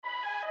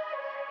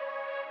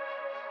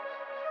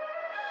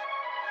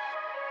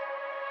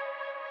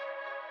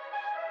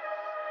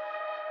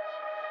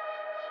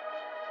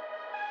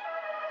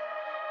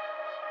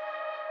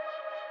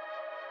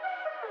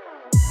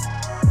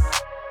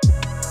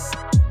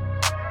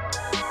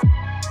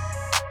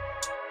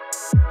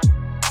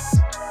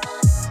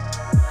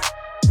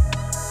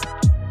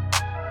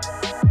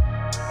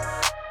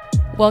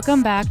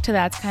Welcome back to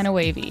That's Kinda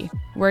Wavy.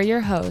 We're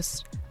your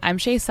hosts. I'm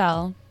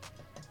Shaysel.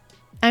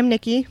 I'm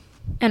Nikki.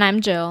 And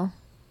I'm Jill.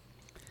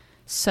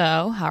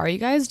 So, how are you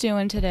guys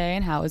doing today,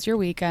 and how was your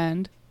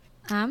weekend?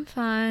 I'm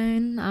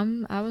fine.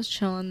 I was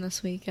chilling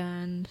this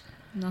weekend.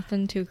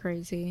 Nothing too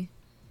crazy.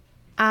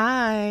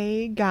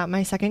 I got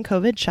my second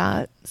COVID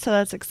shot, so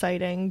that's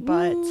exciting,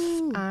 but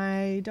Woo.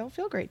 I don't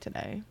feel great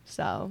today.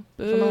 So,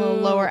 Boo. if I'm a little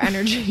lower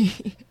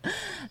energy.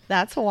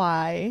 That's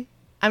why.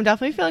 I'm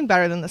definitely feeling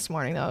better than this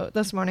morning, though.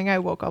 This morning I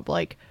woke up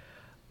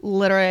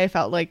literally I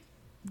felt like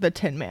the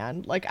Tin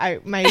Man.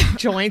 My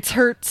joints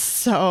hurt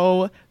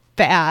so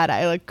bad.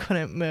 I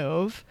couldn't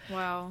move.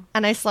 Wow.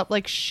 And I slept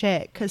like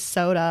shit because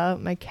Soda,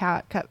 my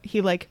cat,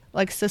 he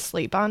likes to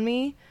sleep on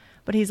me,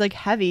 but he's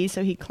heavy,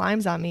 so he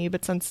climbs on me.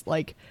 But since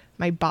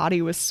my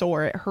body was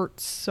sore, it hurt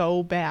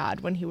so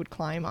bad when he would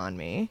climb on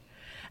me.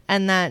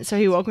 And then so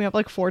he woke me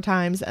up 4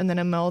 times, and then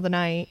in the middle of the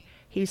night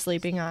he was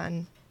sleeping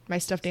on my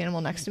stuffed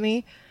animal next to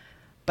me,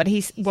 but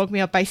he woke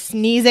me up by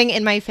sneezing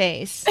in my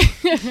face.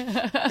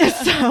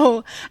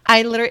 So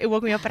it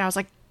woke me up, and I was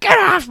like, get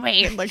off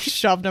me, and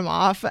shoved him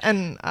off,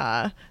 and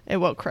it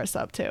woke Chris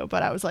up too.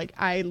 But I was like,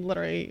 I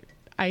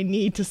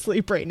need to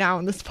sleep right now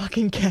in this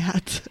fucking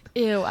cat.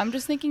 Ew, I'm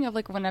just thinking of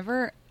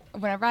whenever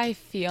I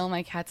feel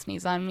my cat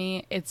sneeze on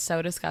me, it's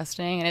so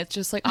disgusting, and it's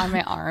just on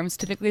my arms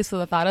typically, so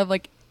the thought of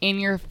in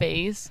your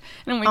face,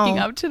 and I'm waking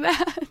up to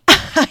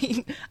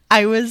that.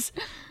 I was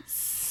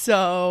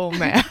so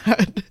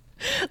mad.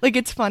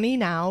 It's funny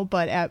now,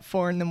 but at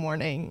 4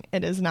 a.m,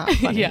 it is not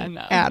funny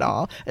at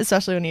all,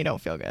 especially when you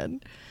don't feel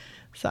good.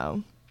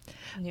 So,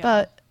 Yeah.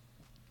 but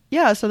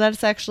yeah, so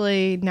that's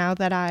actually, now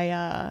that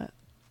I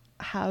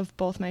have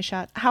both my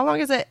shots. How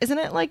long is it? Isn't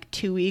it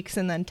 2 weeks,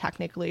 and then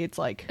technically it's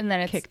and then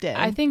it's kicked in?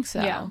 I think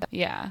so.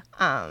 Yeah.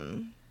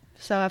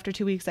 So after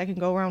 2 weeks I can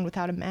go around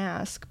without a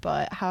mask,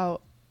 but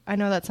I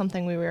know that's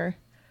something we were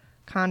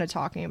kind of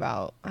talking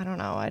about. I don't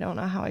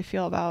know how I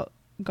feel about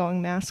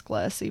going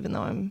maskless even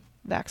though I'm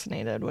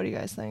vaccinated. What do you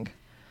guys think?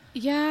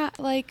 Yeah,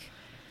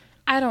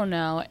 I don't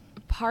know.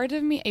 Part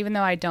of me, even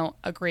though I don't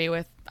agree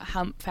with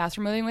how fast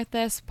we're moving with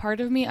this, part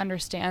of me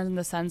understands in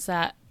the sense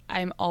that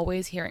I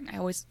always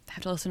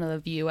have to listen to The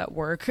View at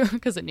work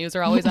because the news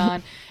are always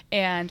on,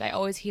 and I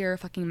always hear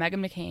fucking Meghan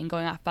McCain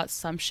going off about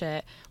some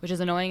shit, which is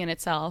annoying in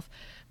itself,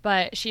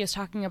 but she is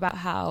talking about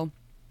how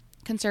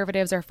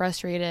conservatives are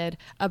frustrated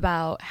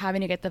about having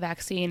to get the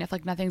vaccine if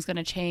nothing's going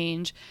to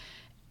change.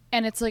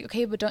 And it's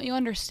okay, but don't you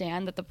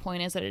understand that the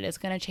point is that it is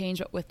going to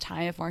change with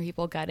time if more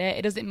people get it?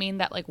 It doesn't mean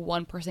that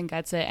one person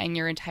gets it and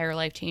your entire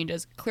life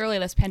changes. Clearly,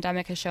 this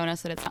pandemic has shown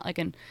us that it's not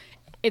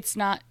it's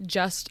not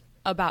just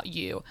about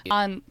you.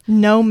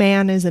 No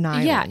man is an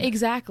island. Yeah,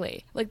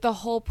 exactly. The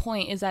whole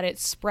point is that it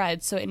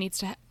spreads, so it needs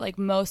to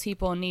most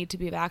people need to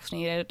be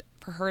vaccinated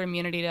for herd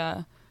immunity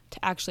to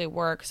actually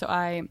work. So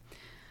I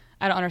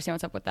don't understand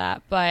what's up with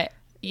that, but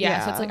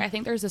yeah. So it's I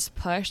think there's this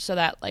push so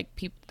that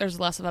there's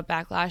less of a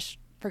backlash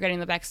for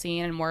getting the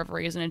vaccine and more of a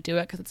reason to do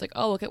it, because it's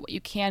oh, look at what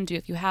you can do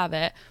if you have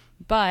it.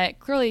 But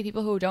clearly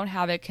people who don't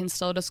have it can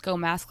still just go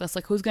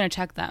maskless. Who's going to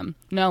check them?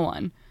 No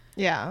one.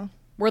 Yeah.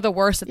 We're the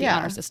worst at the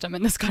honor system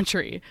in this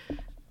country.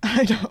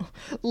 I know.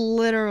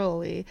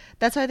 Literally.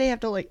 That's why they have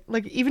to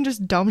even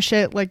just dumb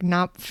shit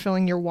not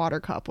filling your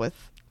water cup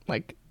with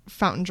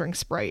fountain drink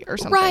Sprite or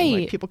something.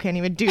 Right. People can't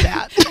even do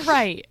that.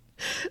 Right.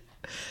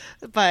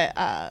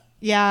 But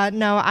yeah,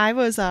 no, I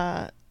was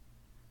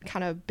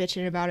kind of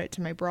bitching about it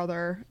to my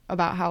brother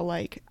about how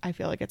I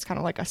feel it's kind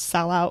of a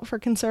sellout for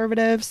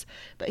conservatives,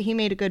 but he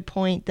made a good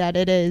point that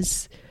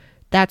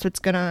that's what's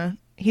gonna,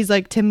 he's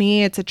to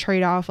me it's a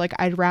trade-off.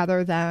 I'd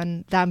rather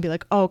than them be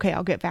oh, okay,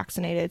 I'll get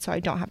vaccinated so I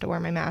don't have to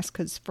wear my mask,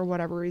 because for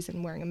whatever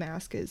reason wearing a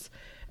mask is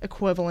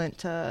equivalent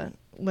to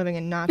living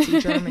in Nazi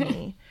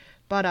Germany.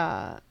 But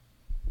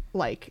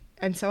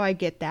and so I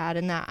get that,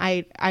 and that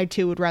I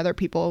too would rather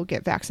people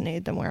get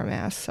vaccinated than wear a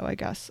mask, so I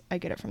guess I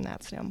get it from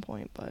that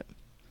standpoint. But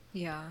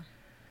Yeah.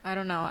 I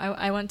don't know.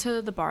 I went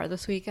to the bar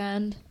this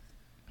weekend,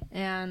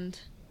 and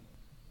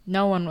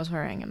no one was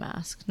wearing a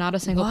mask. Not a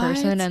single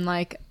person.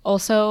 And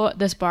also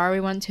this bar we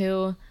went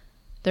to,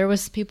 there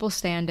was people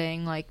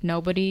standing.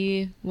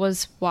 Nobody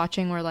was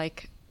watching where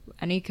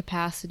any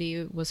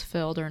capacity was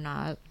filled or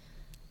not.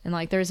 And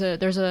there's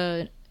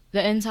the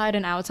inside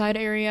and outside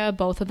area,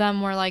 both of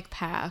them were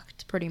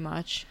packed pretty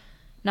much.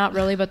 Not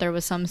really, but there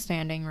was some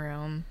standing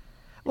room.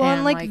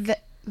 Well, and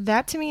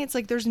that to me, it's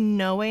there's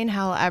no way in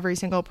hell every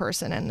single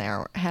person in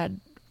there had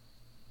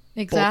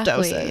exactly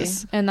both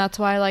doses. And that's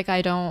why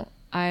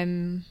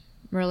I'm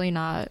really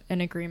not in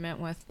agreement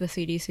with the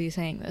CDC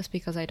saying this,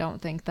 because I don't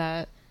think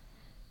that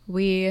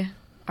we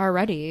are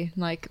ready.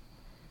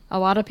 A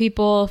lot of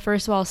people,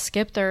 first of all,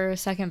 skipped their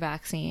second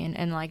vaccine,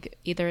 and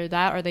either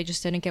that or they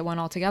just didn't get one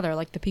altogether.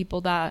 The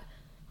people that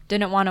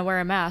didn't want to wear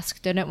a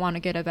mask didn't want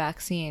to get a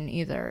vaccine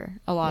either,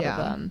 a lot of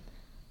them.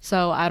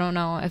 So I don't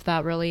know if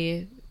that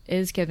really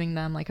is giving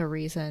them a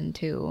reason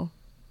to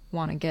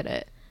want to get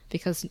it,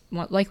 because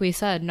like we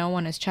said, no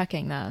one is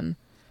checking them,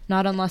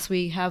 not unless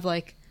we have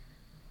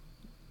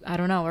I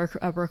don't know,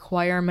 a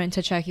requirement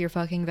to check your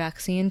fucking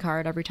vaccine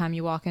card every time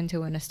you walk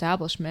into an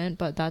establishment,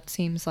 but that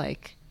seems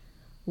like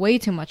way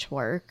too much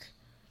work.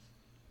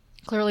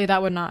 Clearly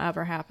that would not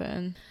ever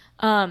happen.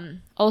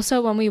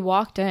 Also, when we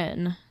walked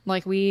in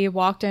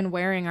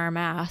wearing our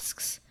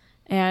masks,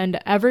 and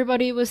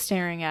everybody was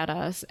staring at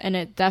us, and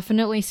it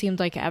definitely seemed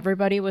like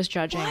everybody was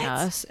judging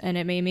us, and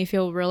it made me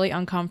feel really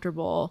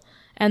uncomfortable.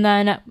 And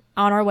then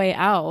on our way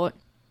out,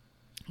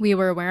 we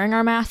were wearing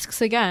our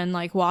masks again,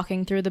 like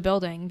walking through the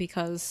building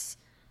because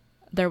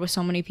there was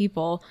so many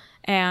people.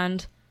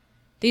 And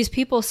these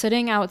people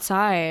sitting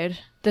outside,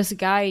 this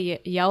guy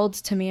yelled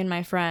to me and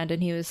my friend,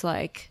 and he was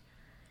like,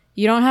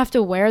 "You don't have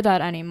to wear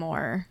that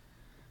anymore."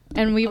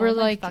 And we were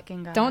like,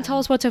 "Don't tell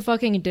us what to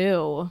fucking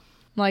do."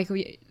 Like,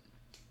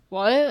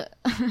 what?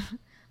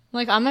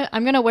 Like,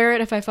 I'm gonna wear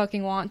it if I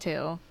fucking want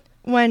to.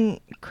 When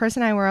Chris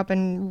and I were up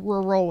in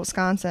rural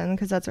Wisconsin,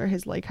 because that's where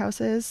his lake house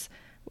is,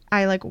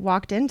 I like we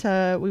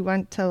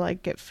went to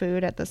like get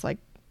food at this like,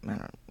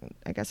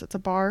 I guess it's a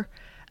bar,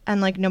 and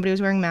like nobody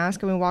was wearing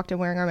masks, and we walked in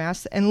wearing our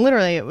masks, and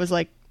literally it was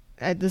like,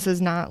 this is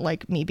not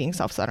like me being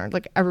self-centered,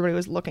 like everybody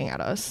was looking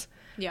at us.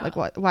 Yeah. Like,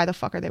 why the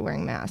fuck are they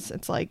wearing masks?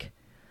 It's like,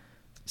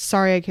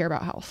 sorry, I care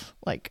about health.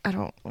 Like, I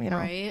don't,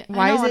 right?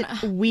 Why is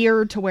it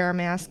weird to wear a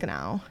mask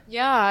now?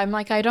 Yeah, I'm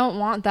like, I don't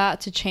want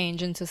that to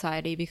change in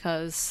society,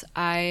 because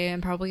I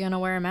am probably going to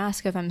wear a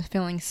mask if I'm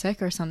feeling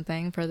sick or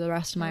something for the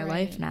rest of my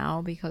life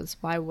now, because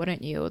why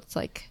wouldn't you? It's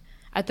like,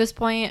 at this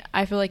point,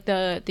 I feel like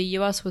the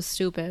US was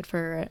stupid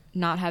for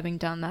not having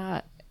done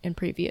that in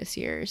previous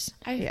years.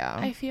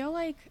 I feel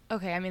like,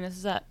 okay, I mean, this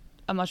is a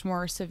much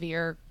more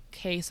severe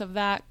case of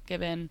that,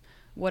 given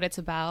what it's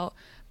about.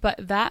 But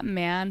that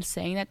man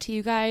saying that to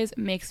you guys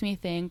makes me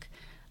think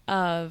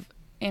of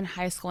in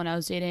high school when I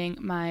was dating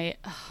my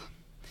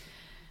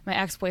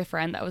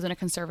ex-boyfriend that was in a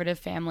conservative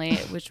family,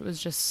 which was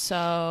just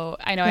so,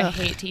 I know, I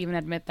hate to even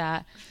admit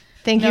that.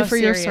 Thank you for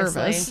your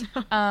service.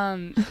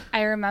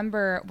 I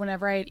remember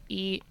whenever I'd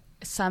eat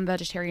some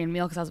vegetarian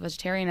meal, because I was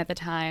vegetarian at the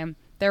time,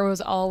 there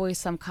was always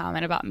some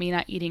comment about me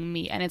not eating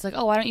meat. And it's like,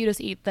 oh, why don't you just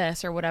eat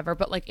this or whatever?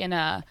 But like in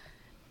a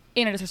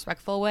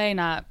disrespectful way,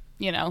 not,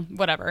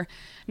 whatever,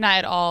 not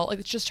at all. Like,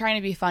 it's just trying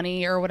to be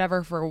funny or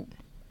whatever for,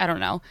 I don't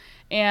know.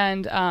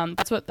 And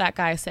that's what that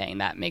guy is saying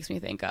that makes me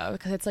think of,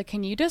 because it's like,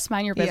 can you just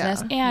mind your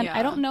business? Yeah. And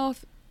I don't know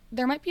if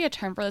there might be a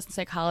term for this in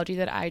psychology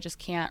that I just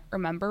can't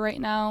remember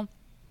right now,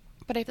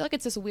 but I feel like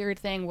it's this weird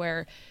thing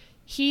where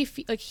he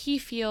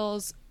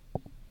feels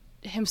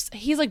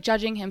he's like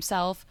judging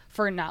himself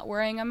for not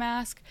wearing a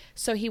mask,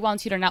 so he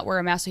wants you to not wear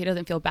a mask so he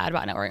doesn't feel bad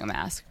about not wearing a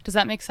mask. Does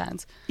that make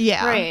sense?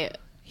 Yeah. Right.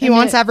 He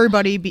wants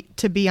everybody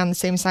to be on the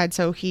same side,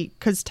 so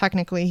because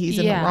technically he's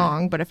in the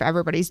wrong, but if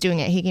everybody's doing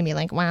it, he can be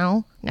like,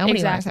 wow,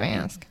 nobody wears a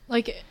mask.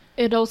 Like,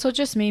 it also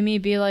just made me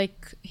be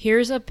like,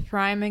 here's a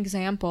prime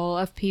example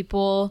of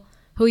people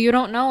who you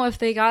don't know if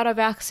they got a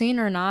vaccine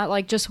or not,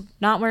 like just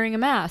not wearing a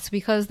mask,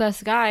 because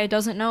this guy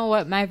doesn't know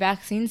what my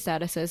vaccine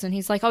status is, and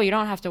he's like, oh, you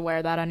don't have to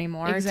wear that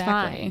anymore. Exactly.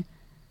 It's fine.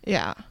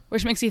 Yeah.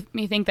 Which makes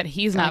me think that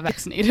he's not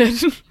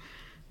vaccinated.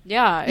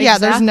 Yeah, exactly. Yeah,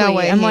 there's no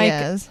way I'm he like,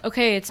 is.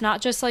 Okay, it's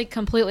not just like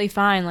completely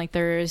fine. Like,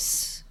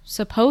 there's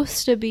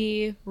supposed to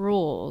be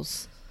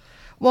rules.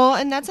 Well,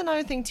 and that's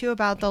another thing too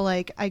about the,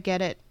 like, I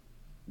get it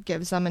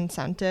gives them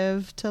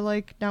incentive to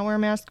like not wear a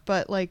mask,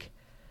 but like,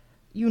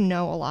 a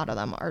lot of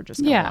them are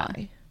just gonna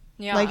lie.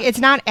 Yeah. Like, it's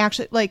not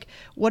actually, like,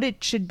 what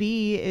it should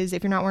be is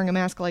if you're not wearing a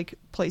mask, like,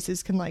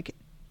 places can like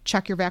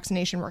check your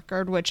vaccination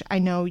record, which I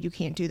know you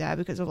can't do that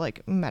because of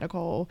like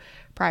medical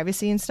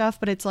privacy and stuff,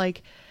 but it's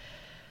like,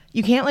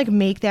 you can't like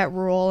make that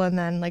rule and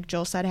then, like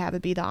Jill said, have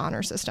it be the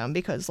honor system,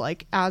 because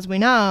like, as we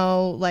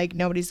know, like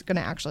nobody's gonna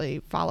actually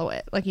follow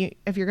it. Like,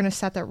 if you're gonna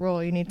set that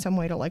rule, you need some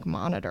way to like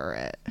monitor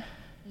it.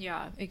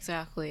 Yeah,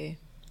 exactly.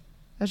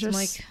 That's just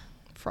like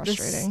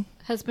frustrating.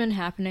 This has been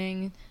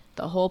happening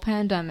the whole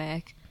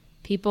pandemic.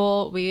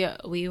 People,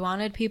 we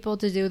wanted people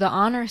to do the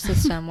honor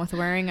system with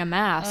wearing a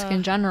mask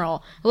in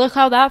general. Look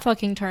how that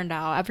fucking turned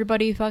out.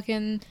 Everybody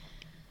fucking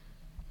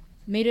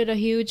made it a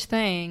huge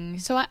thing.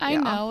 So I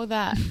know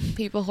that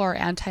people who are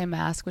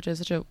anti-mask, which is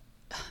such a,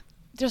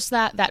 just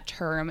that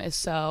term is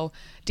so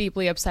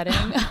deeply upsetting,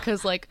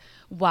 because like,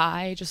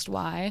 why? Just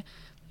why?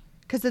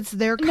 Because it's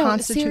their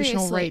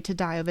constitutional right to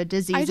die of a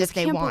disease if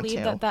they want to. I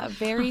just can't believe that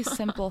very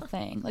simple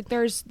thing. Like,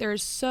 there's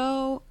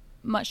so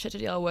much shit to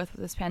deal with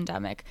this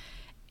pandemic,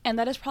 and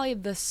that is probably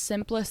the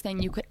simplest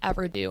thing you could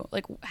ever do.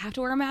 Like, have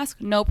to wear a mask?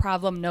 No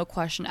problem, no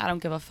question. I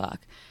don't give a fuck.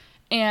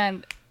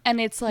 And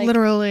it's like,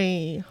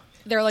 literally,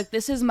 they're like,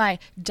 this is my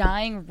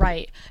dying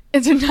right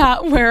to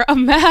not wear a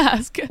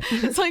mask.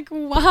 It's like,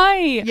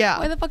 why? Yeah.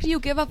 Why the fuck do you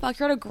give a fuck?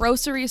 You're at a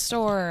grocery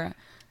store.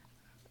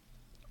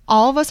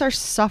 All of us are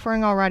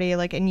suffering already,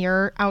 like, and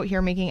you're out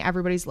here making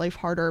everybody's life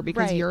harder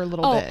because you're a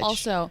little bitch.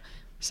 Also,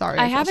 sorry,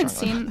 I haven't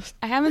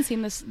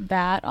seen this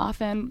that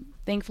often,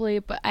 thankfully,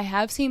 but I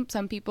have seen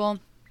some people.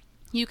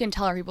 You can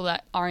tell are people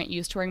that aren't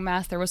used to wearing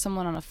masks. There was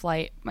someone on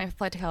my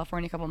flight to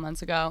California a couple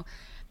months ago,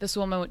 this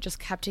woman just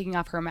kept taking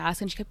off her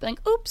mask, and she kept being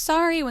like, oops,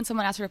 sorry, when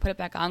someone asked her to put it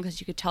back on, because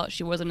you could tell that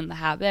she wasn't in the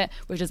habit,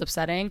 which is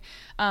upsetting.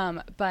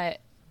 But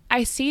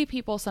I see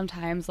people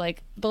sometimes,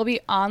 like, they'll be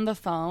on the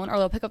phone, or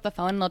they'll pick up the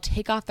phone and they'll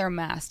take off their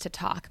mask to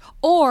talk,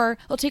 or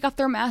they'll take off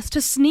their mask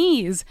to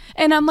sneeze.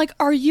 And I'm like,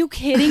 are you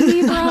kidding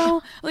me,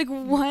 bro? Like,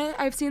 what?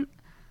 I've seen...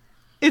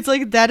 It's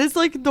like, that is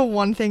like the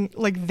one thing,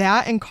 like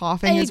that and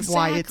coughing is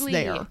why it's Exactly.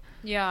 there.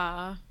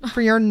 Yeah.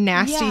 For your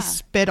nasty Yeah.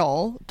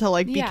 spittle to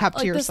like be kept to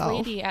like yourself.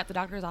 This lady at the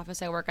doctor's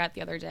office I work at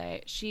the other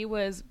day, she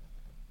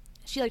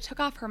like took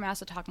off her mask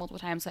to talk multiple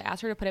times, so I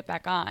asked her to put it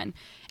back on,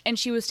 and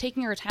she was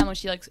taking her time when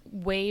she like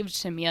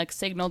waved to me, like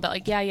signaled that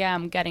like yeah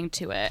I'm getting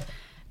to it,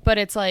 but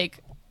it's like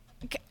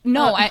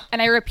no,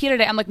 and I repeated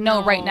it, I'm like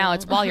no, right now,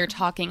 it's while you're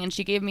talking, and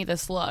she gave me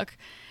this look,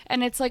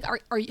 and it's like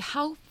are you,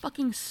 how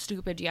fucking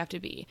stupid do you have to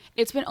be?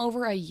 It's been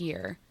over a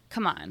year,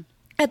 come on.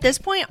 At this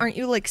point, aren't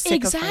you like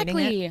sick of fighting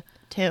it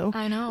too?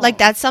 I know. Like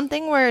that's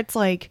something where it's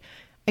like,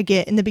 I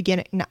get in the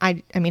beginning.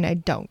 I mean, I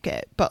don't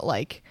get, but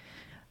like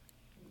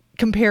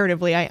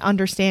comparatively, I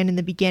understand in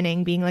the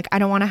beginning being like, I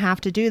don't want to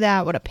have to do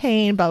that. What a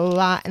pain, blah, blah,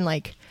 blah. And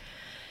like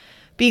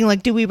being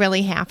like, do we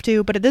really have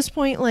to? But at this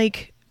point,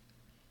 like,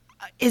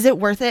 is it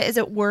worth it? Is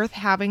it worth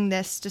having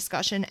this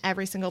discussion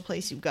every single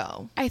place you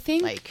go? I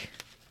think Like,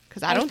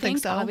 because I don't think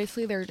so.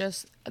 Obviously,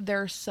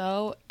 they're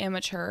so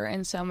immature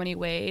in so many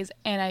ways,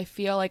 and I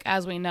feel like,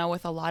 as we know,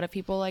 with a lot of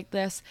people like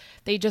this,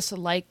 they just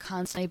like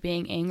constantly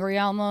being angry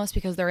almost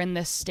because they're in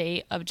this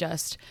state of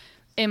just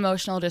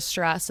emotional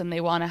distress, and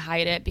they want to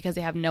hide it because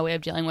they have no way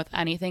of dealing with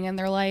anything in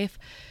their life.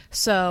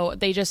 So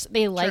they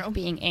like True.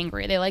 being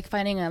angry. They like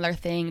finding another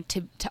thing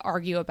to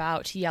argue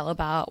about, to yell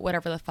about,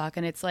 whatever the fuck.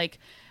 And it's like,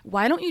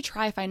 why don't you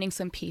try finding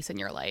some peace in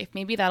your life?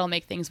 Maybe that'll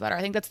make things better.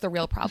 I think that's the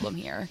real problem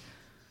here.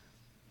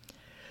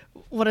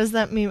 What does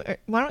that mean?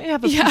 Why don't you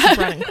have a piece of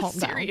bread and calm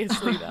down?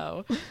 Seriously,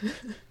 though.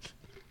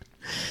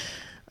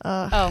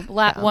 Yeah.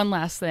 One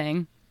last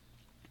thing.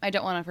 I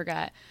don't want to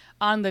forget.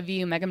 On The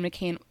View, Meghan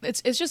McCain,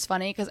 it's just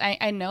funny because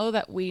I know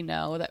that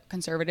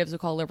conservatives who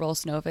call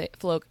liberals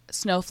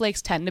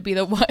snowflakes tend to be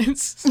the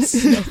ones.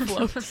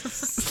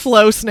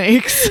 Flow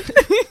snakes.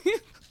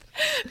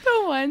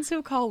 The ones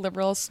who call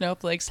liberals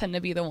snowflakes tend to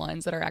be the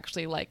ones that are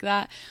actually like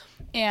that.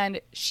 And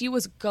she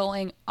was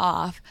going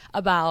off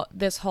about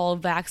this whole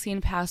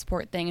vaccine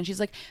passport thing. And she's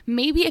like,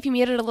 maybe if you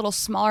made it a little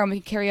smaller and we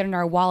could carry it in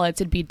our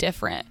wallets, it'd be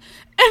different.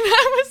 And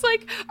I was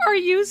like, are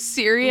you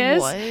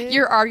serious? What?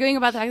 You're arguing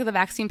about the fact that the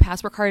vaccine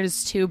passport card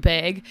is too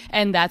big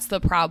and that's the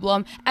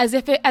problem. As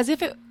if it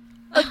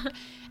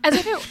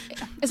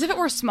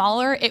were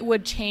smaller, it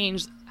would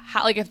change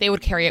how, like if they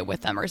would carry it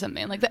with them or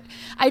something like that.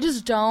 I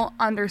just don't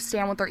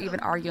understand what they're even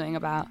arguing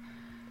about.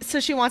 So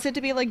she wants it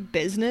to be like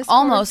business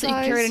Almost, card you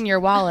can size? carry it in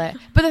your wallet.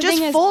 But the Just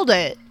thing is, fold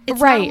it. It's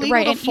not right.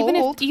 illegal to And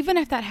fold. even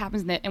if that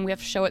happens and we have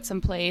to show it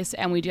someplace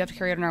and we do have to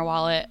carry it in our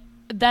wallet,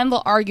 then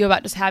they'll argue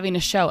about just having to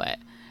show it.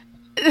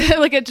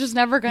 Like it's just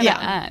never gonna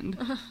end.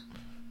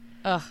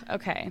 Ugh.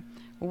 Okay.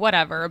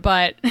 Whatever.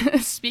 But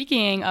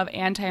speaking of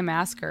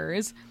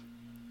anti-maskers,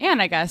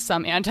 and I guess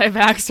some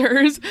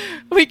anti-vaxxers,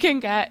 we can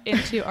get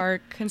into our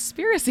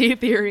conspiracy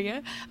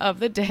theory of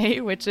the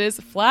day, which is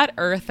flat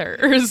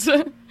earthers.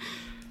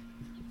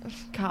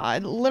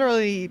 God,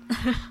 literally,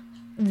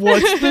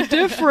 what's the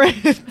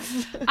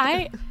difference?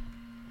 I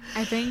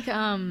think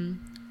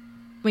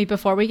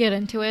before we get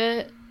into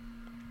it,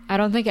 I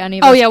don't think any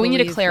of us Oh yeah, we need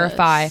to believe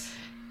clarify. this.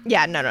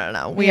 Yeah,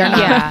 no. We are not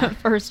Yeah.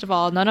 First of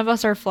all, none of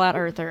us are flat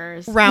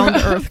earthers. round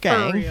Earth For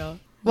gang. real.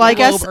 Well, I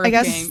Globe guess,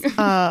 Earth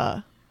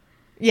gang.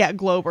 Yeah,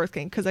 globe Earth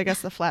gang, because I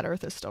guess the flat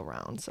Earth is still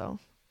round. So,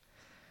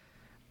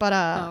 but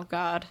Oh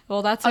God.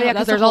 Well, that's Oh yeah,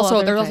 because that's there's a whole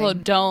also other a thing.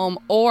 dome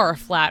or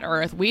flat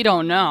Earth. We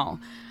don't know.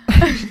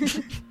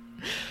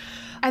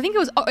 I think it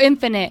was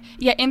infinite.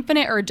 Yeah,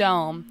 infinite or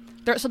dome.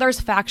 So there's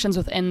factions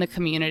within the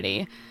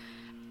community.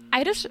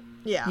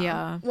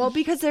 Yeah. Well,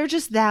 because they're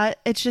just that.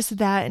 It's just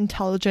that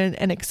intelligent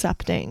and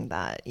accepting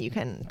that you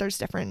can. There's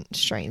different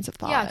strains of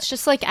thought. Yeah, it's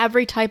just like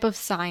every type of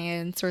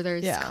science, or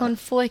there's Yeah.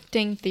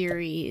 conflicting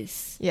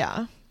theories.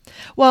 Yeah.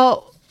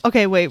 Well,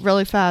 okay, wait,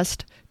 really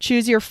fast.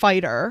 Choose your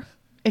fighter.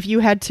 If you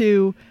had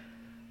to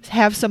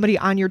have somebody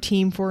on your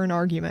team for an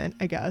argument,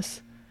 I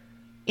guess.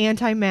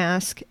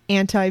 Anti-mask,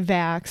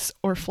 anti-vax,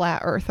 or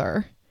flat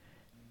earther.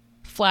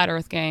 Flat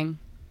Earth gang.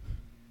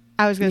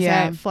 I was going to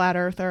Yeah. say flat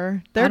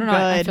earther. I They're don't know.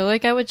 I good. feel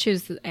like I would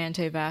choose the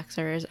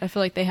anti-vaxxers. I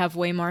feel like they have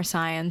way more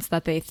science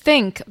that they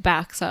think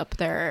backs up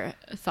their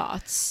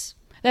thoughts.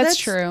 That's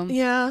true.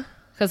 Yeah.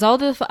 Because all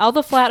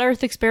the flat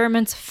Earth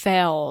experiments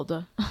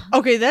failed.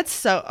 Okay,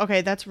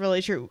 that's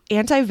really true.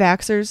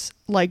 Anti-vaxxers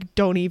like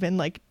don't even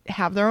like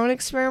have their own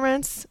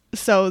experiments,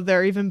 so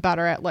they're even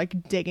better at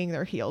like digging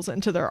their heels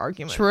into their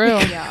argument. True.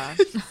 Yeah.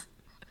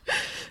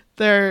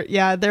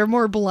 They're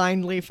more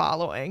blindly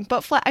following.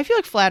 But I feel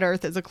like flat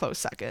Earth is a close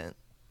second.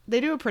 They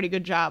do a pretty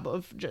good job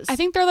of just I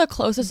think they're the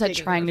closest at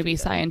Digging trying their to be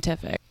feet in.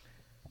 scientific.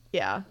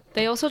 yeah.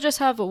 They also just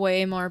have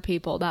way more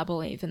people that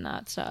believe in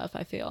that stuff,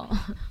 I feel.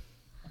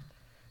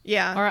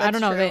 Yeah. Or I that's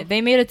don't know. true.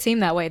 They made it seem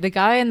that way. The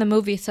guy in the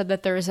movie said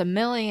that there's a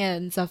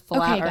millions of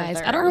flat Okay, guys,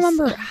 earthers. I don't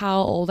remember how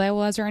old I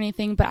was or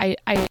anything, but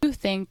I do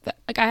think that,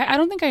 like, I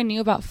don't think I knew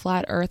about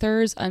flat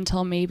earthers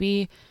until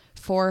maybe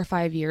 4 or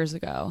 5 years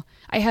ago.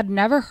 I had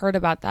never heard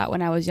about that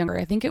when I was younger.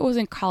 I think it was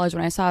in college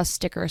when I saw a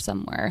sticker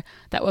somewhere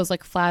that was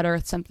like flat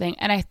earth something.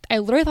 And I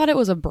literally thought it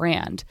was a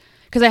brand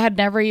because I had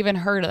never even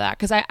heard of that.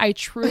 Because I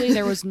truly,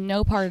 there was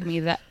no part of me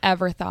that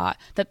ever thought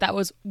that that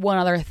was one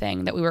other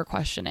thing that we were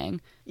questioning.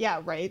 Yeah,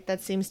 right.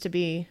 That seems to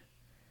be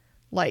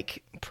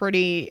like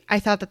pretty. I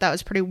thought that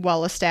was pretty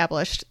well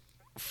established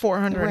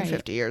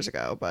 450 years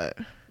ago, but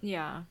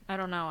Yeah, I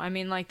don't know. I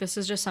mean, like, this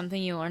is just something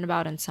you learn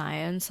about in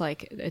science.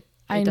 Like, it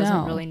I doesn't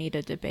know. really need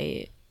a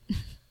debate.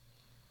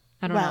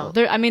 I don't Well-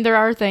 know. There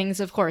are things,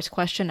 of course,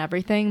 question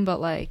everything, but,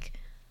 like,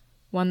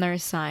 when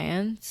there's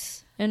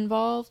science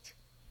involved,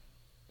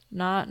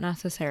 not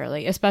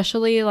necessarily.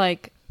 Especially,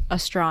 like,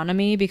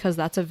 astronomy, because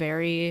that's a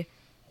very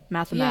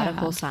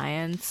mathematical Yeah.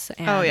 science.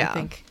 And Oh, yeah.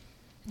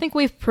 I think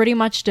we've pretty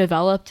much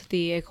developed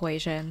the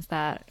equations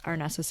that are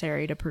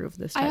necessary to prove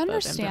this type I of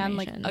understand,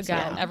 like, information.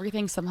 again, So-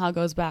 everything somehow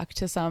goes back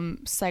to some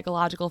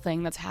psychological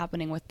thing that's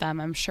happening with them,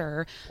 I'm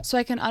sure. So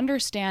I can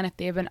understand if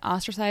they've been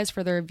ostracized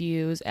for their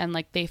views and,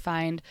 like, they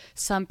find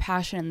some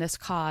passion in this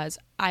cause.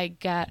 I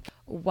get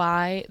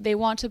why they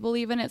want to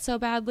believe in it so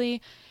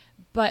badly,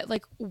 but,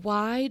 like,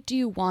 why do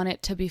you want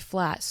it to be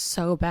flat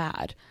so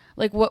bad?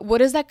 Like,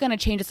 what is that going to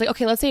change? It's like,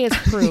 okay, let's say it's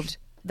proved.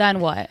 Then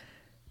what?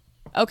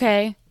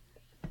 Okay.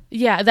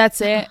 Yeah, that's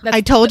it.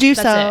 I told you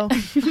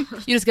that's so.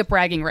 it. You just get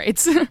bragging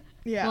rights.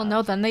 Yeah. Well,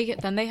 no, then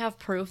they have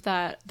proof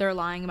that they're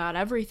lying about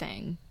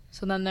everything.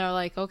 So then they're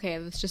like, okay,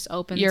 this just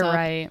opens You're up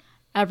right.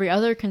 every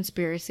other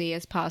conspiracy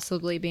as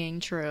possibly being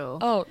true.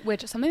 Oh,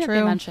 which something that they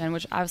True. mentioned,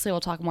 which obviously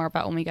we'll talk more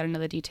about when we get into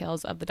the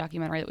details of the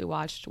documentary that we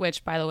watched,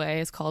 which, by the way,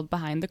 is called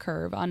Behind the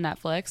Curve on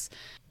Netflix.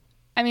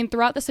 I mean,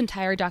 throughout this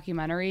entire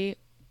documentary,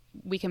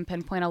 we can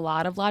pinpoint a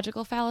lot of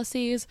logical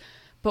fallacies,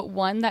 but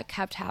one that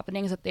kept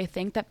happening is that they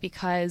think that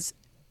because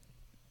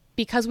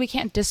we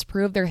can't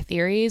disprove their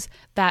theories,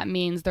 that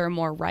means they're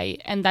more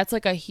right. And that's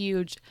like a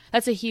huge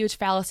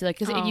fallacy. Like,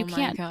 because if Oh you my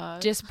can't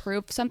God.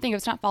 disprove something, if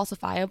it's not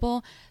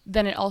falsifiable,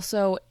 then it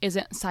also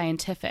isn't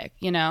scientific,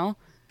 you know?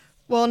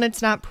 Well, and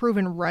it's not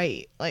proven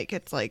right. Like,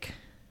 it's like,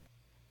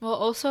 Well,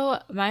 also,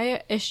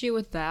 my issue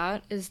with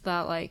that is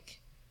that, like,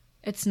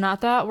 it's not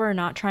that we're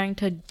not trying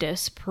to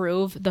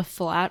disprove the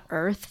flat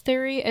earth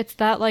theory. It's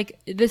that, like,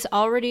 this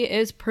already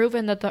is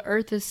proven that the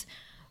earth is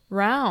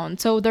round.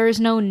 So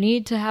there's no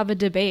need to have a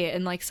debate.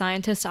 And, like,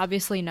 scientists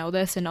obviously know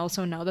this and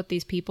also know that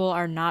these people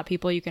are not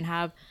people you can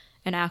have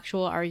an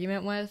actual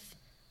argument with.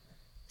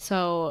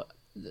 So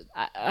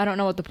I don't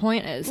know what the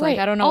point is. Like, Right.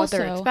 I don't know what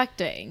they're Also,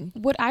 expecting.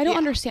 What I don't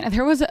understand,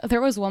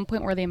 there was one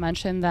point where they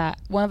mentioned that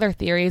one of their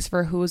theories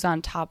for who's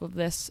on top of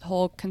this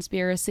whole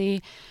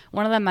conspiracy,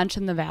 one of them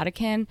mentioned the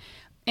Vatican,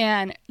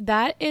 and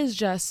that is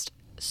just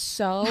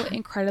so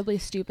incredibly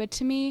stupid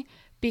to me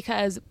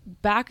because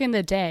back in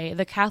the day,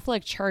 the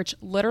Catholic Church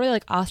literally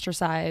like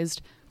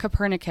ostracized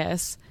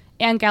Copernicus,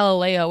 and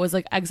Galileo was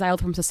like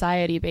exiled from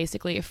society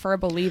basically for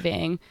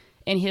believing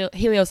in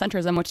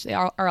heliocentrism, which they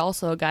are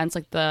also against,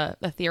 like the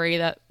theory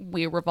that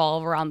we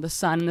revolve around the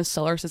sun and the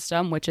solar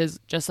system, which is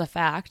just a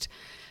fact.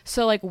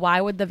 So, like, why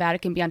would the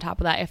Vatican be on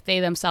top of that if they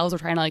themselves were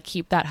trying to, like,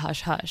 keep that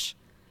hush-hush?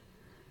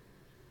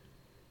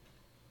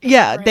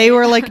 yeah, they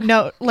were like,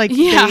 no, like,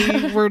 Yeah.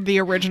 they were the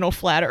original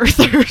flat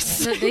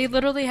earthers. They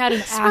literally had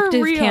an For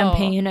active real.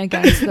 campaign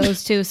against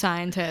those two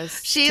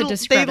scientists to They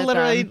discredit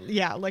literally, them.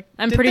 yeah, like,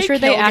 I'm did pretty sure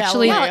they kill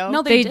actually Galileo?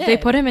 No, they did.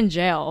 put him in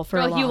jail for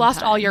They're a like, long you lost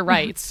time. all your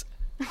rights.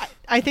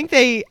 I think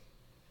they,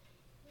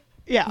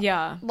 yeah.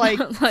 Yeah. Like,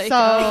 Like,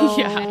 so,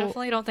 yeah. I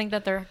definitely don't think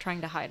that they're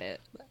trying to hide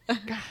it.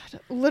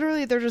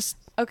 literally, they're just,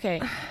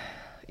 Okay.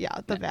 yeah,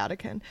 the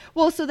Vatican.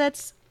 Well, so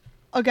that's,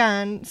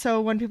 again, so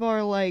when people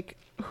are like,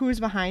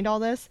 who's behind all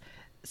this?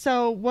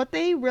 So what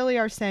they really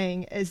are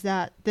saying is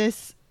that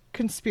this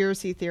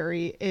conspiracy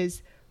theory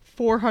is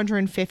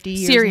 450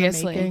 years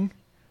Seriously. in the making.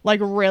 Like,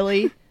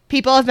 really?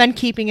 People have been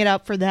keeping it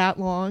up for that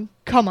long?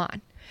 Come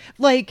on.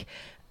 Like,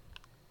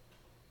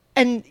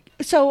 and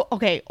so,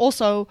 okay,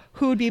 also,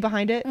 who would be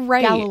behind it?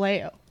 Right.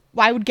 Galileo.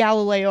 Why would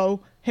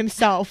Galileo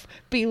himself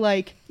be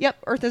like, yep,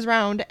 Earth is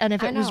round, and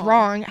if I it was know.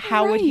 wrong,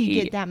 how would he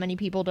Right. get that many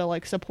people to,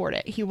 like, support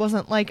it? He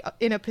wasn't, like,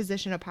 in a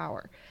position of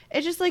power.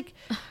 It just, like,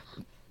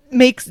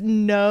 makes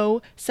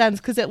no sense,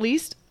 because at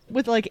least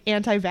with, like,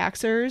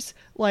 anti-vaxxers,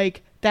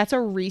 like, that's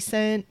a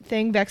recent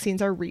thing.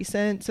 Vaccines are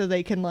recent, so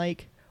they can,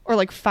 like, or,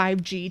 like,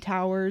 5G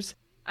towers.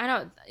 I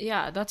know.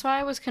 Yeah, that's why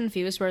I was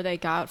confused where they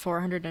got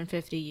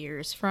 450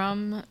 years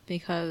from,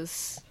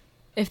 because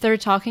if they're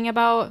talking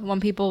about when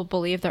people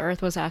believe the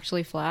earth was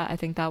actually flat, I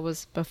think that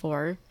was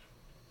before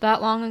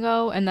that long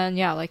ago. And then,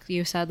 yeah, like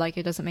you said, like,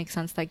 it doesn't make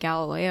sense that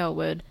Galileo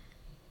would.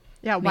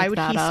 Yeah, why Make would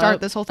that he start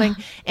up. this whole thing?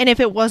 And if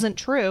it wasn't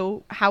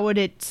true, how would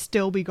it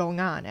still be going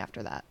on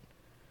after that?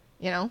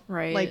 You know?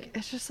 Right. Like,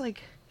 it's just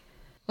like,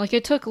 Like,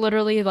 it took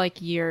literally,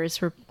 like, years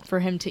for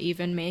him to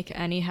even make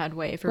any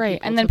headway for Right,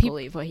 people and then to peop-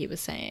 believe what he was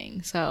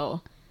saying.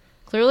 So,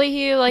 Clearly,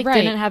 he like Right.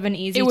 didn't have an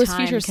easy. It was time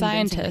future convincing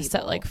scientists that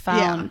people. like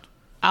found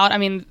out. I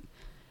mean,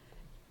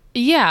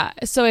 yeah.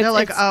 So it's They're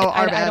like, it's- "Oh,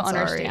 I our bad, don't sorry."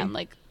 understand.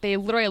 Like they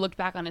literally looked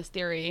back on his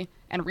theory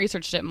and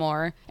researched it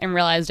more and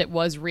realized it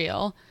was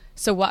real.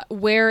 So what?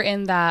 Where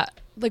in that?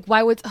 Like,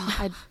 why would?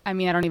 I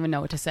mean, I don't even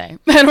know what to say.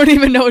 I don't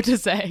even know what to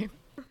say.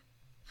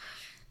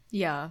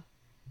 Yeah.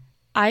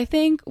 I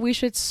think we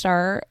should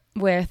start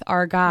with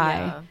our guy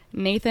Yeah.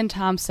 Nathan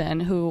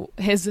Thompson, who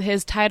his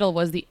title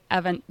was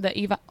how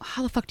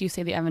the fuck do you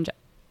say the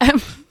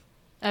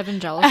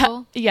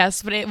Evangelical.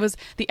 yes, but it was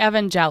the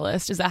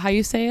evangelist. Is that how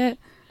you say it?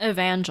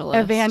 Evangelist.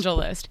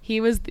 Evangelist. He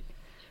was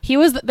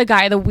the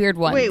guy, the weird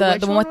one. Wait, the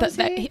which one one with was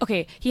he?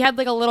 okay, he had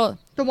like a little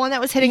The one that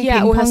was hitting yeah,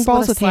 ping with pong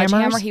balls a with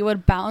sledgehammer. hammers. He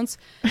would bounce.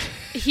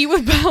 He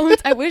would bounce.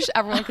 I wish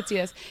everyone could see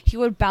this. He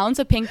would bounce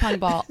a ping pong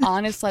ball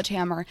on his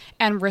sledgehammer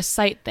and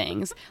recite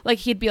things. Like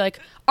he'd be like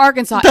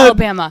Arkansas,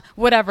 Alabama,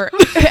 whatever,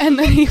 and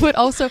then he would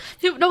also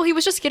No, he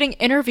was just getting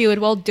interviewed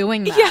while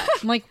doing that. Yeah.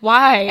 I'm like,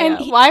 why?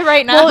 And Why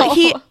right now? Well,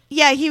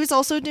 he was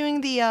also doing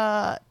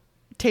the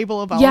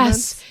table of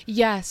elements.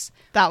 yes.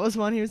 That was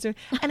one he was doing.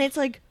 And it's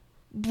like,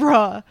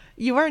 bruh,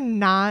 you are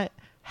not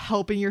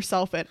helping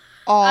yourself at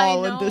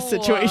all in this know.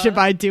 situation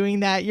by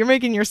doing that. You're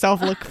making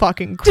yourself look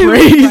fucking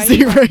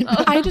crazy right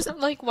now. I just I'm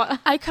like, what?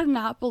 I could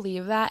not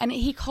believe that. And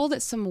he called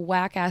it some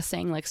whack ass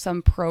thing, like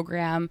some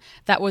program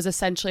that was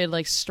essentially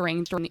like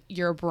strengthening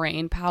your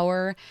brain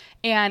power.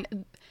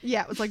 And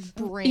Yeah, it was like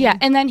brain. yeah,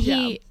 and then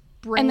he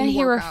brain and then he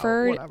workout,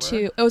 referred whatever.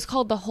 to it was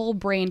called the Whole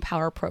Brain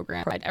Power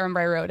Program. I remember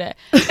I wrote it.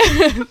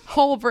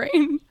 Whole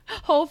brain,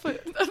 whole food,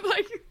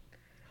 like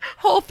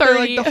whole They're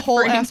 30 like the whole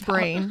brain ass power.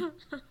 brain.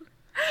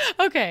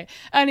 Okay.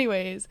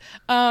 Anyways,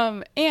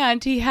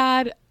 and he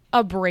had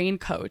a brain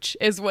coach,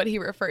 is what he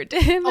referred to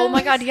him. Oh my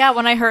as. god, yeah.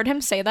 When I heard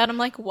him say that, I'm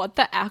like, what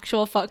the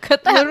actual fuck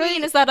could that Literally,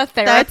 mean? Is that a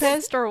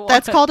therapist or what?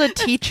 That's called a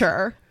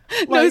teacher.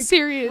 No, Like,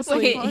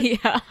 seriously. Wait,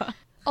 yeah.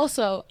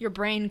 Also, Your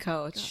brain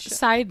coach.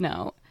 side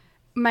note,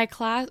 one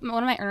of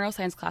my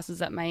neuroscience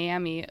classes at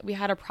Miami, we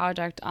had a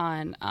project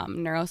on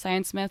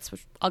neuroscience myths,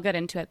 which I'll get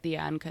into at the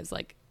end because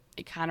like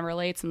it kind of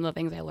relates some of the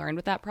things I learned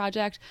with that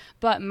project.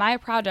 But my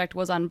project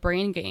was on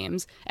brain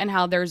games and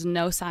how there's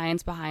no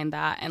science behind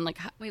that, and like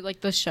Wait, like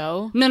the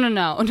show?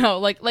 no,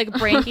 like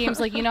brain games,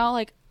 like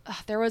like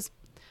there was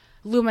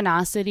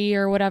Luminosity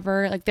or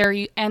whatever, like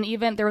and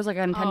even there was like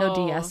a Nintendo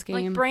DS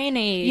game, Like Brain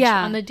Age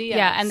yeah, on the DS.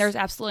 yeah, and there's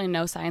absolutely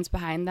no science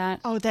behind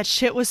that. Oh, that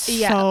shit was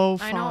Yeah. so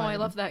fun. I know, I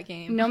love that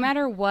game. No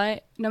matter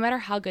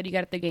how good you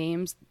get at the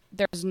games,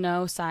 there's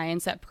no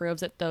science that proves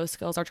that those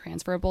skills are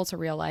transferable to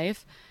real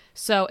life.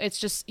 So it's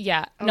just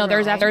Oh,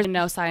 there's really?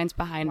 no science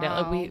behind it.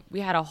 Like Wow. we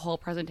had a whole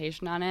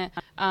presentation on it.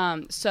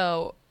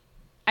 So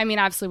I mean,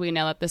 obviously we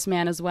know that this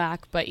man is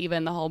whack, but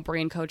even the whole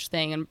brain coach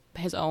thing and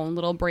his own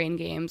little brain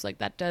games, like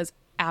that does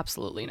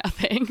absolutely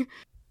nothing.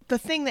 The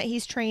thing that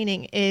he's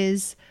training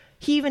is,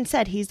 he even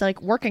said he's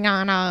like working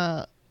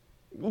on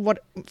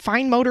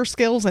fine motor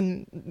skills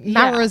and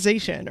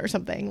memorization or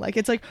something. Like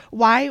it's like,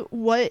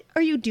 what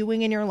are you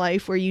doing in your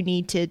life where you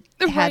need to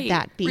have Right.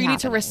 that be Where you need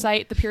to happening?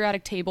 recite the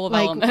periodic table of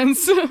Like-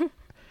 elements.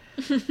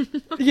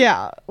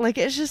 Yeah, like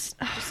it's just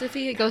Just if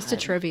he goes to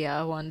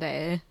trivia one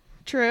day.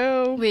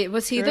 true. Wait,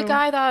 was he the True.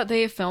 guy that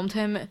they filmed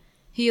him?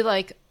 He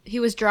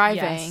was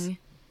driving Yes.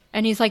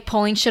 and he's like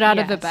pulling shit out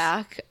of the Yes.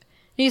 back.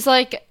 He's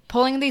like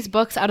pulling these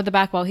books out of the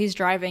back while he's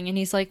driving, and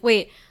he's like,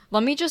 wait,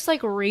 let me just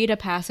like read a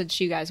passage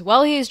to you guys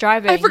while he's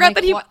driving. I forgot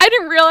Like, that what- I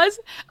didn't realize.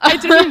 I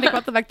didn't even think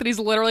about the fact that he's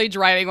literally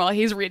driving while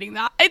he's reading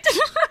that.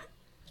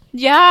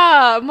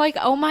 Yeah, I'm like,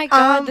 oh my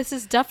god, Um, this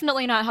is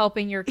definitely not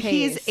helping your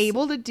case. He's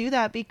able to do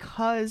that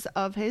because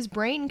of his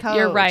brain coach.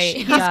 You're right,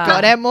 He's yeah.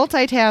 good at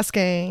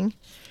multitasking.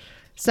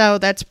 So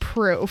that's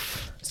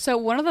proof. So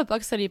one of the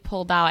books that he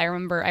pulled out, I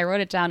remember I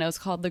wrote it down. It was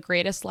called The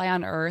Greatest Lie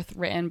on Earth,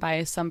 written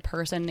by some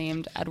person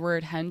named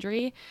Edward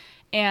Hendry.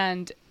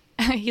 And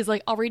he's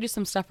like, I'll read you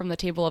some stuff from the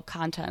table of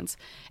contents.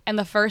 And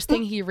the first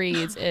thing he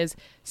reads is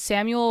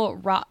Samuel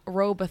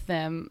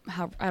Robotham,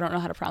 I don't know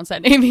how to pronounce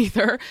that name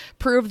either,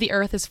 proved the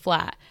earth is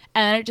flat.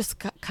 And then it just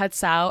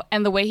cuts out.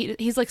 And the way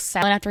he's like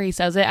silent after he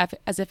says it,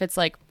 as if it's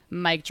like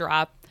mic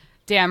drop.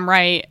 Damn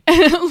right.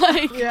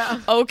 Like,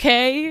 Yeah.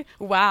 okay.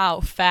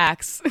 Wow.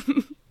 Facts.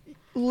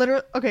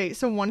 Literally, okay,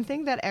 so one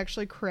thing that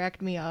actually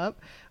cracked me up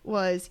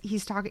was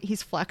he's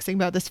flexing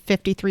about this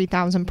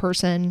 53,000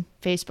 person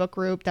Facebook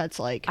group that's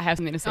like I have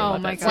something to say Oh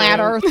about my that. God. flat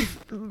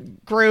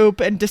earth group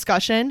and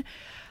discussion.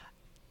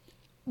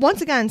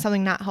 Once again,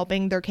 something not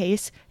helping their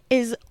case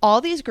is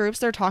all these groups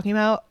they're talking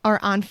about are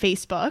on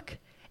Facebook,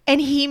 and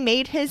he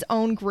made his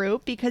own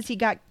group because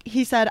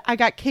he said I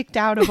got kicked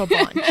out of a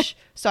bunch.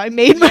 So I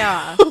made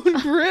my own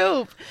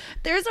group.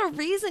 There's a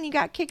reason you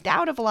got kicked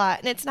out of a lot,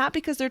 and it's not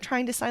because they're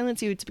trying to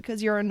silence you, it's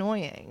because you're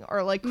annoying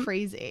or like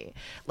crazy.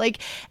 Like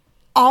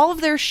all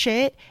of their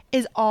shit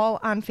is all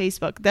on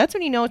Facebook. That's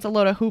when you know it's a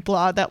load of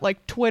hoopla that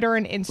like Twitter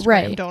and Instagram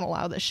Right. don't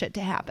allow this shit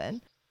to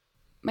happen.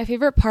 my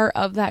favorite part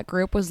of that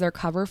group was their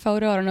cover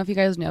photo. I don't know if you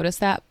guys noticed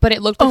that, but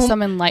it looked like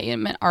some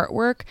Enlightenment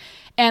artwork.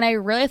 And I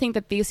really think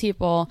that these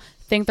people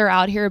think they're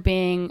out here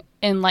being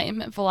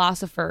Enlightenment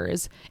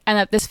philosophers, and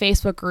that this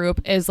Facebook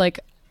group is like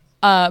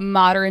a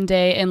modern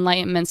day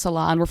Enlightenment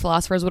salon where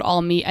philosophers would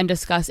all meet and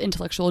discuss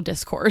intellectual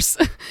discourse.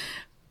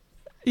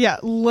 Yeah,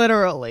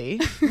 literally.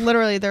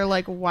 Literally, they're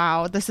like,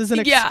 wow, this is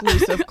an Yeah.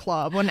 exclusive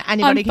club when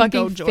anybody On can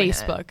go fucking join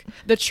Facebook,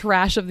 the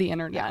trash of the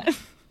internet.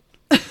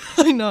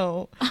 I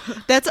know.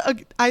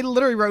 I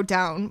literally wrote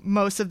down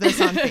most of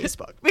this on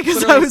Facebook because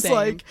Literally I was same.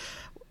 like,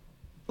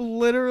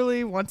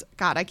 literally once,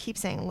 God, I keep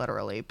saying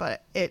literally,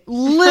 but it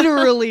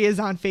literally is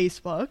on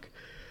Facebook.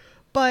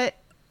 But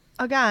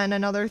again,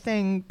 another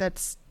thing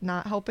that's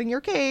not helping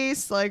your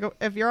case, like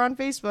if you're on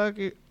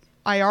Facebook,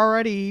 I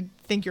already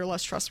think you're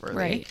less trustworthy.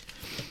 Right.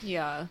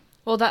 Yeah.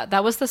 Well,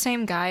 that was the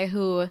same guy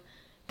who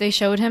they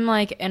showed him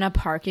like in a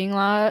parking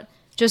lot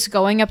just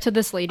going up to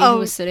this lady who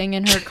was sitting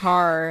in her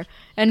car,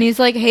 and he's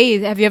like, "Hey,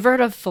 have you ever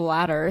heard of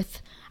Flat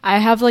Earth? I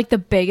have like the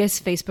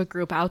biggest Facebook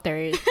group out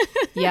there."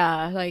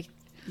 Yeah, like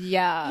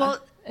yeah. Well,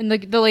 and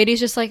the lady's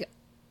just like,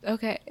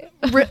 "Okay."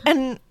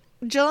 And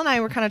Jill and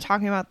I were kind of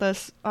talking about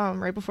this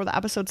right before the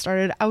episode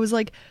started. I was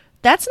like,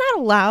 that's not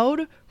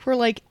allowed for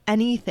like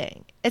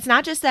anything. It's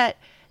not just that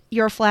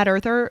you're a flat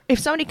earther. If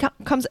somebody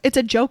comes, it's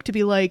a joke to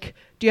be like,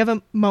 do you have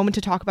a moment to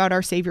talk about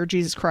our Savior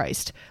Jesus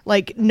Christ?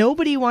 Like,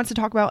 nobody wants to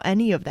talk about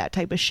any of that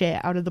type of shit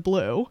out of the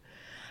blue.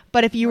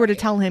 But if you were to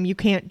tell him you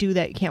can't do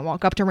that, you can't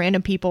walk up to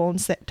random people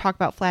and talk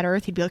about flat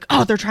earth, he'd be like,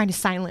 oh, they're trying to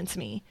silence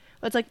me.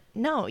 But it's like,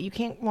 no, you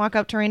can't walk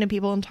up to random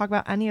people and talk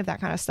about any of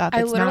that kind of stuff.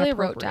 I It's literally not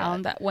wrote appropriate.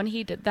 down that when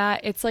he did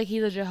that, it's like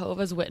he's a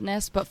Jehovah's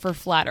Witness, but for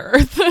flat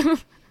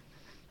Earth.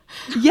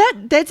 Yeah,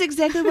 that's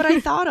exactly what I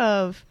thought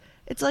of.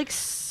 It's like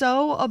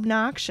so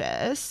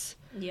obnoxious.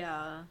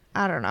 Yeah.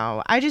 I don't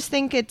know. I just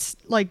think it's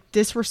like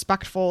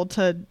disrespectful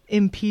to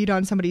impede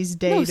on somebody's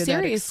day No, to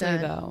seriously that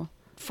extent though.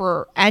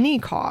 for any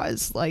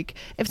cause. Like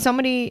if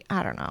somebody,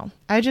 I don't know.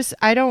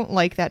 I don't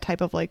like that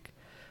type of like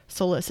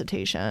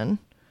solicitation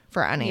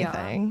for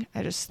anything.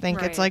 I just think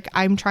it's Right. like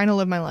I'm trying to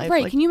live my life.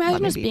 Right. Like, Can you let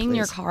imagine me just be, being in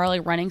your please. car,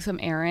 like running some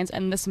errands,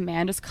 and this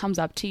man just comes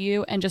up to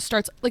you and just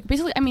starts, like,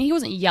 basically, I mean, he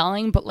wasn't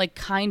yelling, but like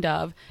kind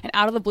of, and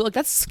out of the blue, like,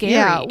 that's scary.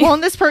 Yeah. Well,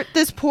 and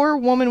this poor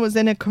woman was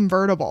in a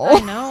convertible. I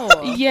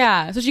know.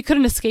 Yeah. So she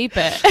couldn't escape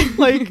it.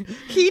 Like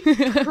he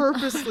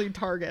purposely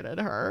targeted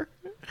her.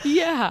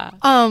 Yeah.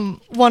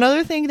 One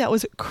other thing that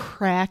was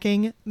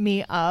cracking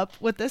me up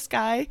with this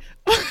guy,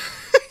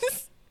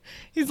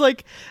 he's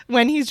like,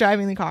 when he's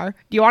driving the car,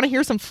 do you want to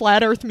hear some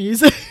flat earth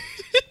music?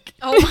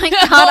 Oh my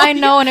god, I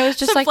know, and it was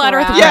just Some like flat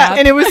earth rap. Yeah,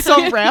 and it was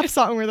some rap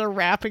song where they're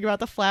rapping about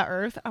the flat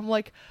earth. I'm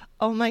like,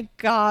 oh my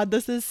God,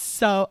 this is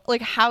so,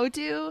 like, how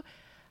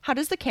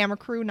does the camera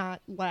crew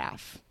not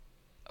laugh?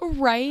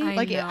 Right. I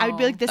Like, know. I'd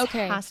be like, this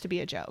Okay. has to be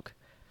a joke.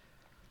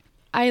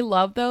 I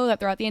love, though, that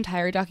throughout the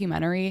entire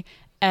documentary,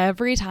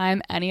 every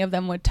time any of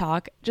them would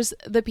talk, just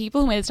the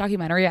people who made this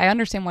documentary, I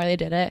understand why they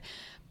did it,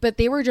 but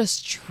they were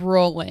just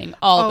trolling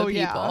all Oh, the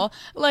yeah. people.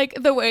 Like,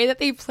 the way that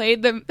they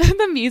played the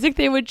music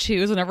they would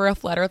choose whenever a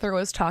flat earther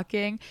was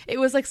talking, it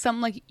was like some,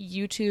 like,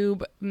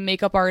 YouTube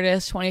makeup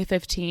artist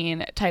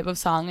 2015 type of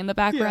song in the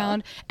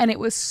background, and it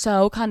was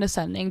so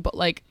condescending, but,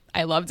 like,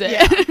 I loved it.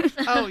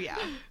 Yeah. Oh, yeah.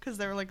 Because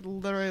they were like,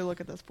 literally,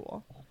 look at this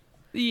pool.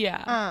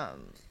 Yeah.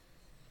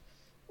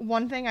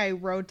 One thing I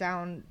wrote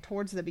down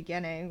towards the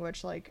beginning,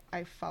 which like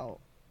I felt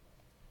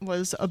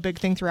was a big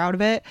thing throughout of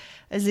it,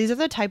 is these are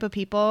the type of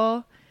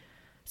people.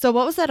 So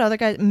what was that other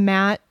guy?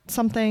 Matt.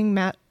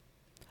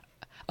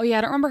 Oh, yeah,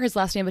 I don't remember his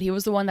last name, but he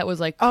was the one that was,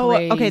 like, Oh,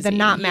 crazy. okay. The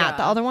not Matt. Yeah.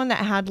 The other one that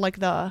had like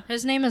the.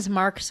 His name is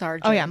Mark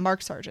Sargent. Oh yeah,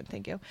 Mark Sargent.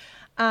 Thank you.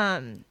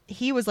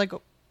 He was like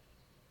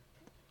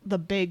the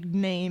big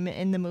name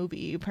in the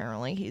movie.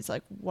 Apparently, he's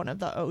like one of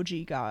the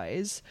OG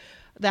guys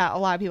that a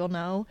lot of people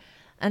know,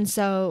 and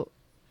so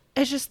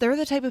it's just they're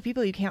the type of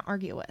people you can't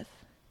argue with.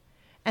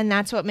 And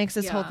that's what makes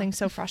this whole Yeah. thing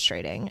so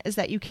frustrating is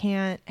that you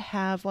can't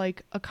have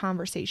like a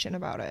conversation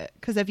about it.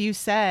 Because if you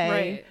say,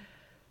 Right.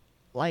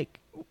 like,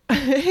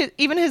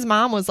 even his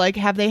mom was like,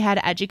 have they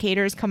had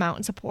educators come out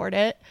and support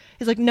it?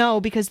 He's like,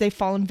 no, because they've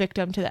fallen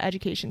victim to the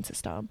education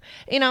system.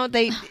 You know,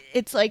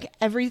 it's like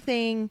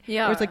everything.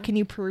 Yeah. Where it's like, can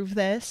you prove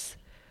this?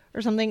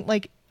 Or something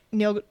like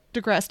Neil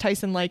deGrasse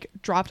Tyson like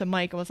dropped a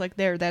mic and was like,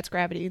 that's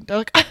gravity. They're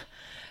like,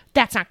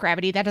 that's not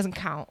gravity. That doesn't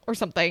count or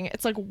something.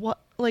 It's like, what?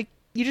 Like,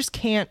 you just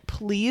can't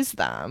please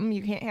them.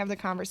 You can't have the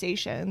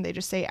conversation. They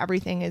just say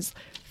everything is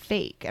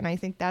fake. And I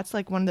think that's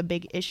like one of the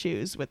big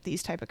issues with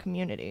these type of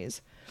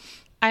communities.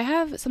 I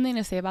have something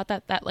to say about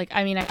that. That, like,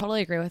 I mean, I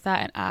totally agree with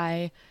that.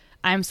 And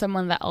I'm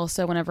someone that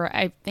also, whenever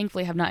I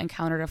thankfully have not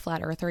encountered a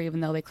flat earther, even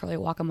though they clearly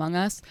walk among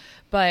us,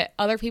 but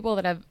other people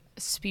that have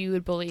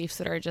spewed beliefs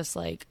that are just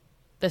like,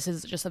 this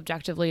is just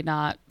objectively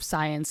not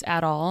science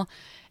at all.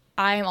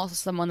 I'm also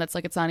someone that's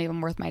like, it's not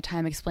even worth my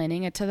time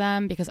explaining it to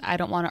them because I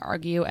don't want to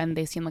argue and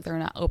they seem like they're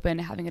not open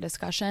to having a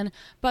discussion.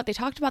 But they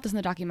talked about this in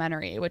the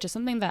documentary, which is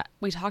something that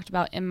we talked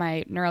about in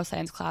my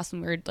neuroscience class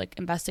when we were like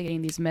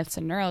investigating these myths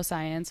in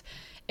neuroscience.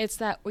 It's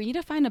that we need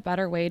to find a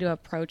better way to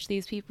approach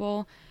these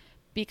people,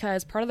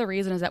 because part of the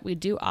reason is that we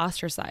do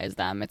ostracize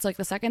them. It's like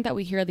the second that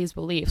we hear these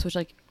beliefs, which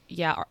like,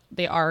 yeah,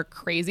 they are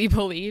crazy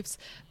beliefs,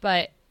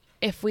 but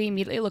if we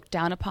immediately look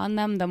down upon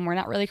them, then we're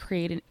not really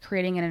creating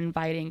an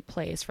inviting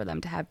place for them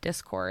to have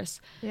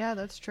discourse. Yeah,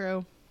 that's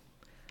true.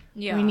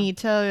 Yeah. We need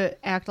to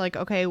act like,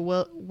 okay,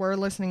 we're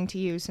listening to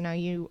you, so now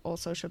you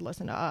also should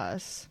listen to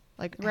us.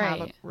 Like,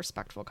 have a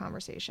respectful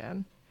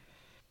conversation.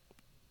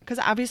 Because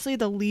obviously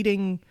the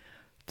leading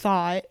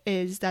thought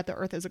is that the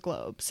earth is a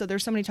globe. So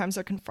there's so many times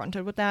they're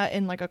confronted with that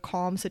in like a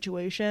calm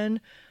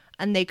situation,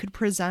 and they could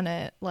present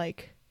it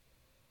like,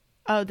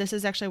 oh, this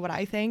is actually what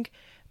I think.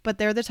 But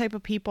they're the type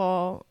of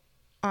people,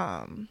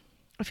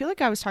 I feel like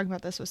I was talking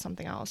about this with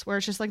something else, where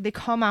it's just like they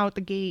come out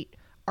the gate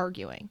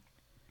arguing.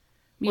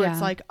 Where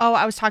it's like, oh,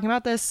 I was talking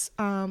about this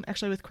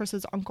actually with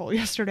Chris's uncle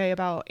yesterday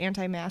about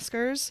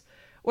anti-maskers,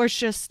 where it's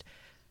just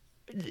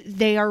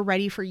they are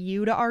ready for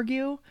you to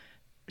argue.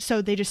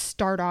 So they just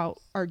start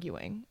out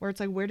arguing, where it's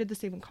like, where did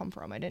this even come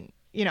from? I didn't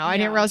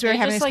realize we were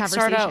having this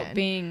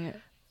conversation.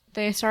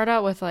 They start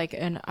out with like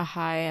a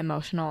high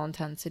emotional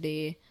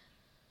intensity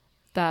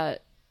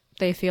that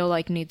they feel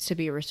like needs to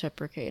be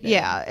reciprocated.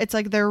 Yeah, it's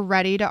like they're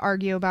ready to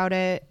argue about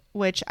it,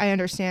 which I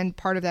understand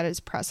part of that is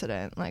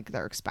precedent. Like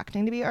they're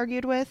expecting to be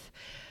argued with.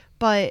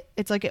 But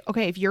it's like,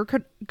 okay, if you're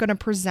going to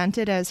present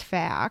it as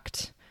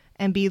fact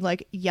and be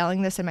like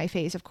yelling this in my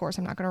face, of course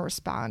I'm not going to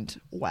respond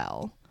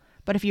well.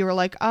 But if you were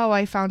like, oh,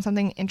 I found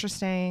something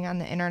interesting on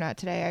the internet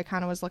today, I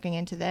kind of was looking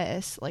into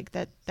this, like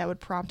that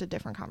would prompt a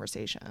different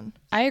conversation.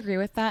 I agree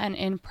with that. And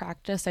in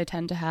practice, I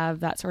tend to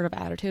have that sort of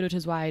attitude, which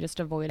is why I just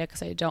avoid it,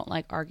 because I don't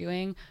like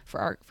arguing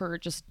for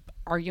just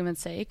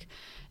argument's sake.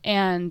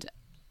 And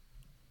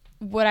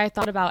what I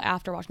thought about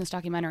after watching this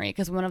documentary,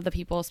 because one of the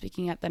people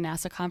speaking at the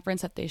NASA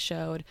conference that they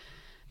showed,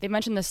 they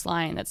mentioned this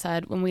line that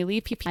said, when we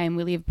leave people time,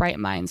 we leave bright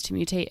minds to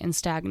mutate and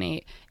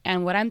stagnate.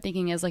 And what I'm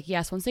thinking is like,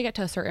 yes, once they get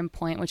to a certain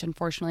point, which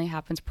unfortunately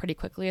happens pretty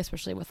quickly,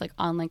 especially with like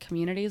online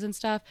communities and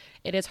stuff,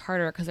 it is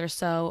harder because they're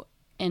so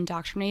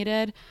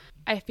indoctrinated.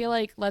 I feel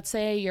like, let's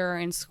say you're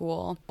in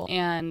school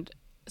and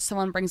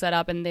someone brings that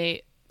up and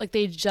they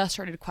just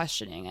started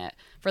questioning it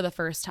for the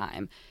first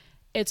time.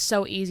 It's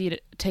so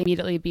easy to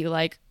immediately be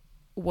like,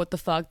 what the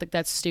fuck, like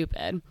that's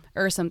stupid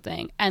or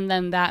something. And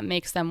then that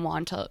makes them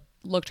want to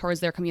look towards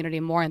their community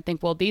more and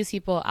think, well, these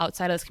people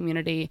outside of this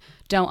community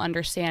don't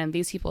understand,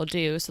 these people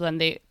do. So then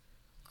they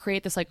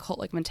create this like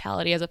cult-like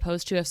mentality, as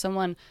opposed to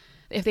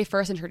if they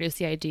first introduced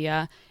the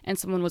idea and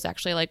someone was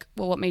actually like,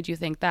 well, what made you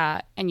think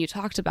that? And you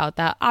talked about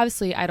that.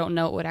 Obviously, I don't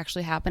know what would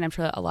actually happen. I'm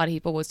sure that a lot of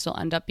people would still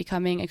end up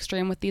becoming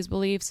extreme with these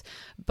beliefs,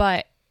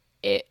 but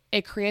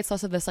it creates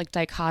less of this like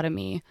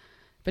dichotomy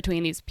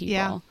between these people.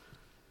 Yeah,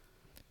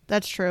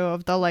 that's true,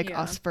 of the like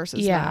us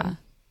versus them.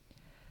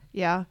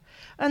 Yeah.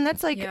 And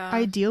that's like,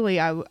 ideally,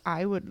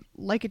 I would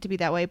like it to be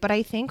that way. But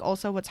I think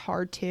also what's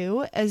hard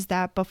too is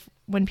that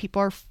when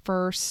people are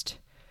first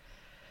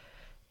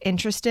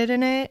interested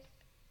in it,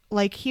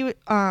 like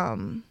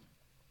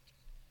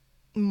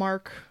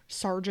Mark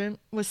Sargent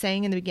was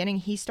saying in the beginning,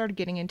 he started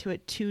getting into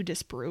it to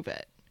disprove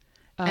it.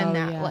 And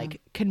that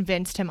like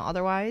convinced him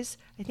otherwise.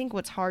 I think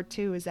what's hard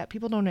too is that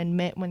people don't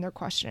admit when they're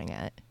questioning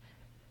it,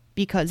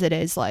 because it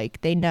is like,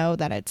 they know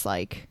that it's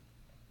like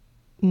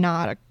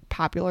not a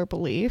popular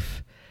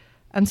belief,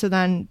 and so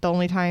then the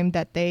only time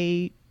that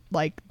they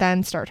like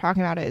then start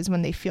talking about it is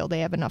when they feel they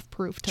have enough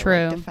proof to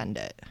like, defend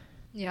it.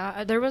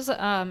 Yeah, there was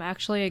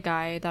actually a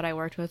guy that I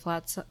worked with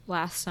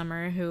last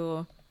summer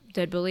who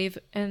did believe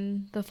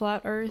in the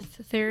flat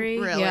earth theory.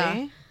 Really?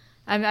 Yeah.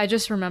 I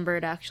just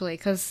remembered actually,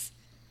 because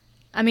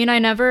I mean, I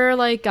never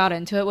like got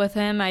into it with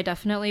him. I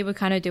definitely would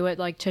kind of do it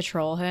like to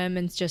troll him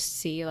and just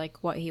see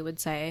like what he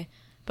would say,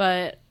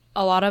 but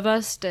a lot of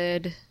us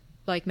did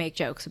like make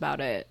jokes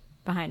about it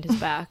behind his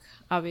back.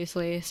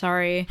 Obviously,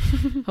 sorry.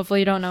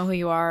 Hopefully you don't know who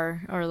you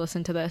are or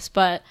listen to this,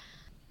 but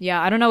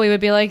yeah, I don't know, we would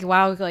be like,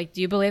 wow, like,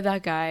 do you believe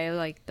that guy?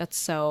 Like, that's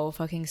so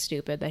fucking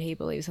stupid that he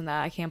believes in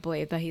that. I can't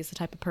believe that he's the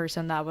type of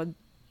person that would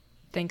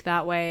think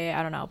that way.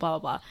 I don't know, blah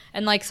blah blah.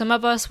 And like, some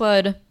of us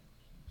would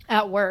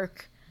at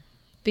work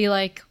be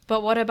like,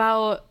 but what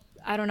about,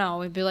 I don't know,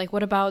 we'd be like,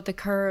 what about the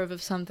curve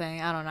of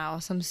something, I don't know,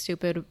 some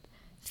stupid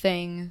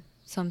thing,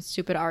 some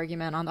stupid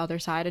argument on the other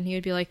side, and he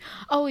would be like,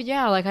 oh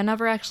yeah, like I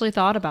never actually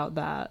thought about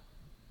that.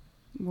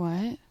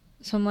 What?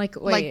 So I'm like,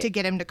 wait. Like to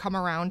get him to come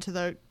around to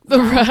the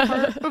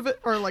part of it,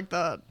 or like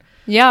the...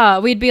 Yeah,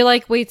 we'd be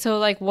like, wait, so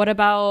like what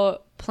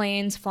about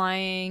planes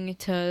flying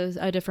to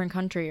a different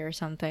country or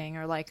something,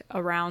 or like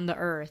around the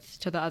earth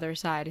to the other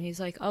side? And he's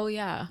like, oh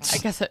yeah.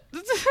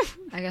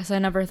 I guess I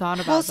never thought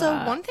about that.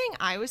 Well, so one thing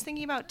I was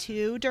thinking about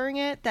too during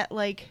it, that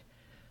like,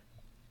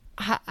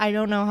 I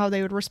don't know how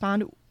they would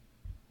respond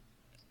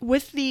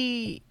with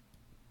the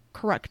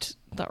correct,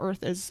 the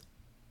earth is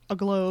a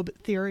globe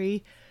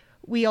theory.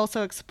 We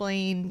also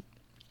explain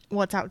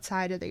what's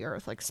outside of the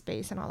Earth, like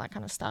space and all that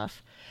kind of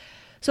stuff.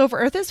 So if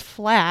Earth is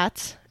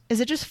flat, is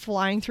it just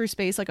flying through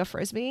space like a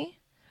frisbee?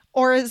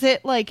 Or is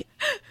it like,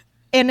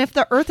 and if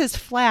the Earth is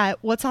flat,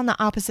 what's on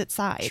the opposite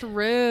side?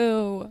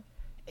 True.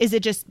 Is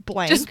it just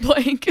blank? Just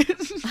blank.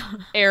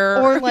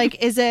 Error. Or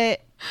like, is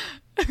it,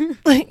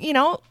 like, you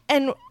know,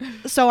 and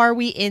so are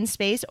we in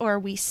space or are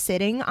we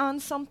sitting on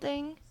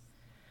something?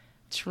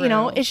 True. You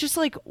know, it's just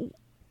like,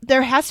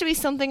 there has to be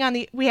something on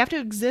the, we have to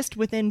exist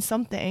within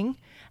something,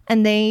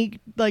 and they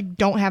like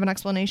don't have an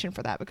explanation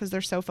for that because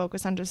they're so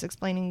focused on just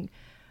explaining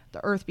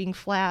the Earth being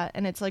flat.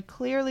 And it's like,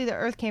 clearly the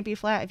Earth can't be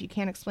flat if you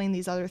can't explain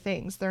these other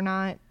things. They're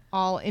not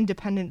all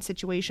independent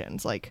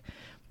situations. Like,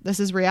 this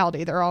is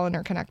reality. They're all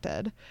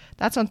interconnected.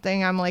 That's one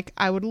thing I'm like,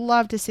 I would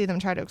love to see them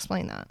try to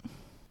explain that.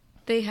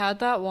 They had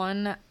that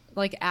one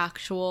like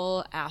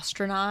actual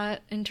astronaut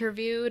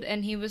interviewed,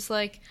 and he was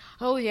like,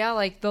 oh yeah,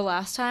 like the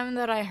last time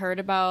that I heard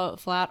about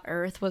flat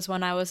Earth was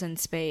when I was in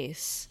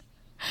space.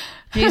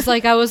 He's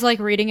like, I was like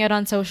reading it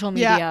on social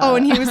media. Yeah. Oh,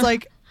 and he was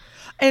like,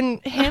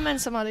 and him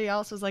and somebody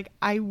else was like,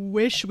 I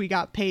wish we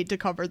got paid to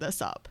cover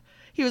this up.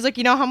 He was like,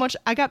 you know how much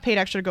I got paid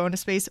extra to go into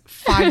space?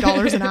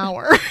 $5 an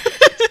hour.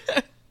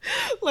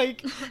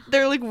 Like,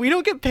 they're like, we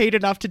don't get paid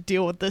enough to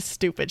deal with this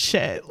stupid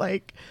shit.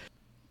 Like,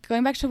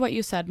 going back to what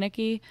you said,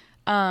 Nikki,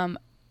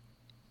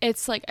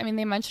 it's like, I mean,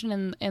 they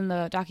mentioned in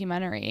the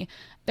documentary,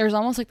 there's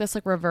almost like this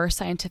like reverse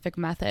scientific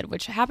method,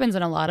 which happens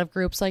in a lot of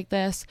groups like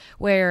this,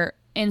 where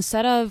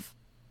instead of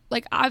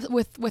like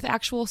with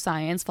actual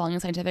science, following a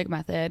scientific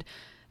method,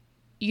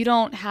 you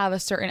don't have a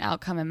certain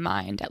outcome in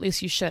mind. At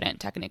least you shouldn't,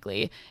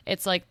 technically.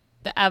 It's like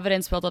the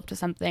evidence built up to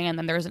something, and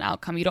then there's an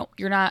outcome.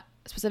 You're not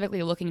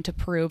specifically looking to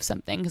prove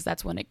something, because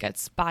that's when it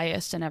gets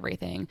biased and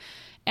everything.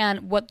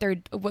 And what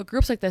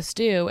groups like this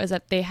do is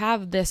that they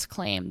have this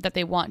claim that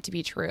they want to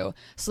be true.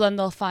 So then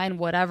they'll find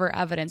whatever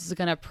evidence is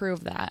going to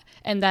prove that.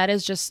 And I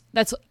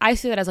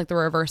see that as like the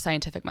reverse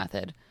scientific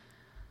method.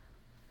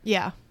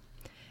 yeah.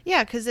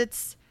 Yeah,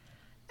 because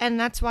and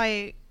that's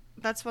why,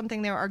 that's one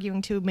thing they were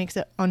arguing too makes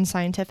it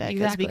unscientific.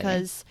 Exactly. Is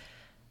because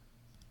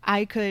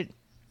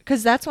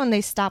because that's when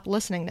they stop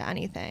listening to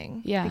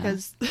anything. Yeah.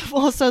 Because,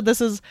 well, so this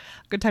is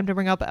a good time to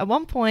bring up. At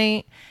one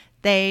point,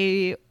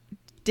 they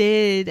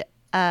did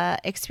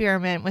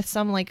experiment with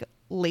some like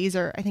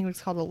laser. I think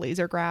it's called a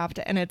laser graft,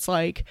 and it's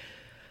like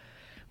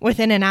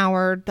within an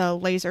hour the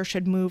laser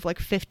should move like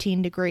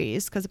 15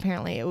 degrees because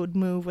apparently it would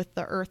move with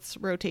the Earth's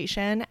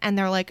rotation. And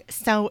they're like,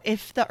 so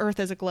if the Earth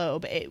is a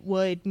globe, it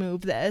would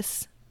move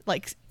this,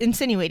 like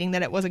insinuating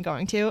that it wasn't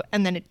going to,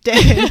 and then it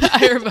did.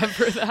 I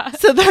remember that.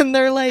 So then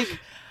they're like,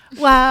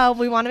 well,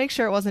 we want to make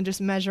sure it wasn't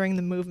just measuring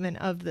the movement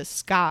of the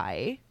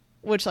sky,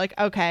 which, like,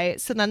 okay.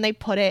 So then they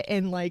put it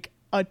in like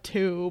a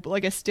tube,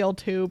 like a steel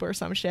tube or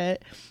some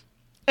shit,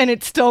 and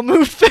it still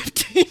moved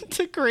 15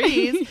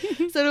 degrees.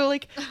 So they're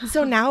like,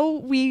 so now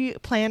we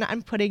plan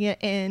on putting it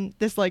in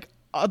this like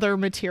other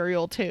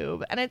material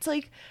tube. And it's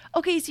like,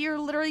 okay, so you're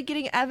literally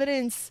getting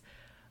evidence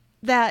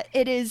that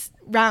it is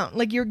round.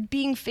 Like, you're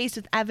being faced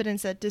with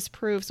evidence that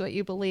disproves what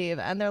you believe.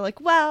 And they're like,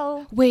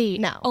 well,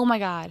 wait, no. Oh my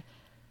God.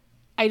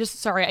 I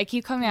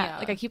keep coming at, Yeah.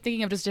 like, I keep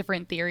thinking of just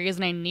different theories,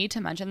 and I need to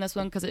mention this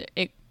one because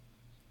it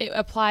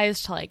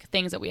applies to like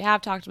things that we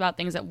have talked about,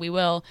 things that we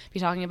will be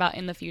talking about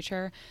in the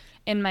future.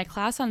 In my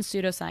class on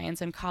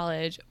pseudoscience in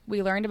college,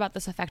 we learned about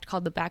this effect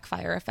called the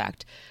backfire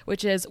effect,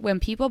 which is when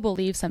people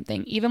believe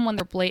something, even when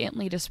they're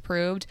blatantly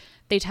disproved,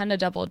 they tend to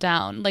double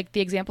down. Like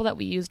the example that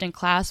we used in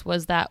class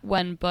was that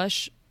when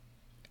Bush,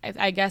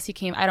 I guess he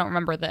came, I don't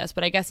remember this,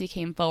 but I guess he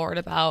came forward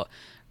about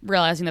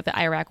realizing that the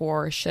Iraq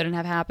war shouldn't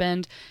have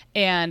happened,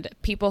 and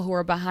people who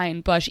were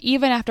behind Bush,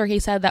 even after he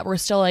said that, were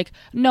still like,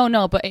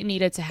 no, but it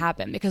needed to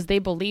happen, because they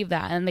believe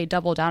that and they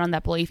double down on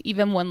that belief,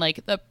 even when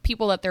like the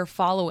people that they're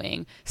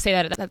following say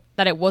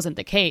that it wasn't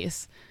the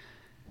case.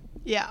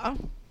 Yeah.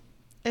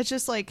 It's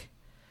just like,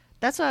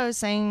 that's what I was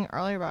saying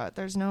earlier about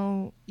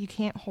you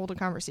can't hold a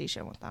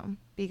conversation with them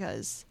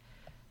because.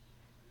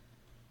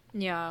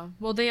 Yeah.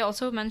 Well, they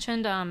also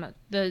mentioned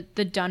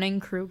the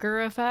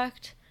Dunning-Kruger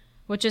effect,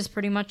 which is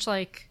pretty much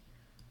like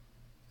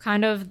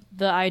kind of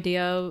the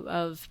idea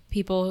of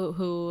people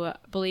who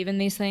believe in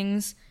these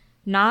things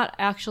not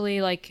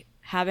actually like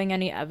having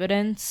any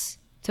evidence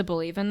to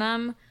believe in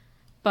them,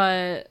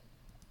 but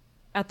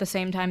at the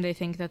same time they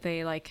think that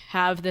they like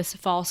have this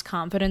false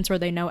confidence where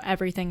they know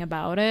everything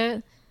about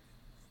it,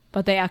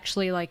 but they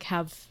actually like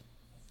have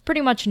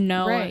pretty much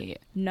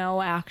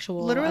no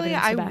actual Literally,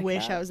 evidence to I back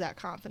wish that. I was that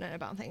confident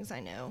about things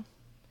I knew.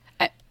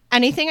 I-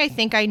 Anything I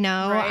think I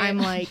know, Right. I'm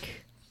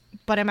like,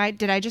 but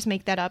did I just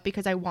make that up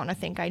because I want to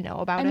think I know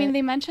about it? I mean,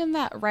 they mentioned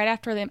that right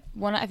after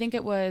I think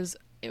it was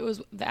one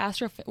of the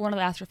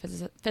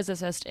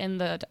astrophysicists in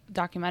the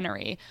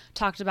documentary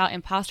talked about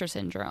imposter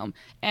syndrome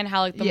and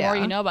how like the more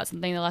you know about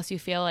something, the less you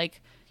feel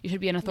like you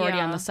should be an authority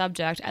on Yeah. the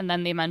subject. And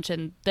then they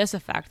mentioned this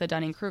effect, the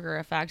Dunning-Kruger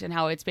effect, and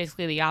how it's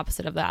basically the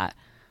opposite of that.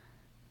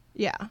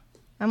 Yeah.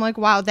 I'm like,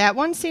 wow, that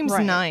one seems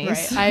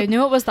nice. Right. I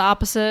knew it was the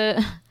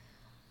opposite.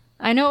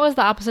 I knew it was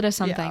the opposite of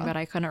something, Yeah. but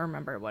I couldn't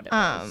remember what it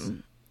was.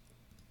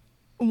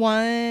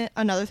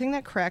 Another thing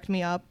that cracked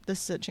me up,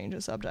 this is a change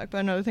of subject, but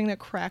another thing that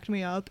cracked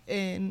me up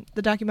in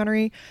the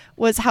documentary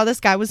was how this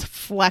guy was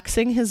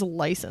flexing his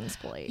license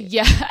plate.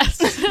 Yes.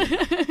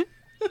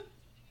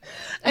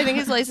 I think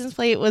his license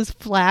plate was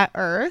Flat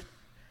Earth.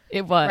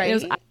 It was. Right? It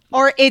was.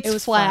 Or it's it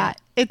was flat.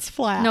 flat. It's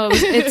flat. No,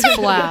 it's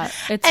flat.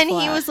 It's and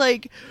flat. he was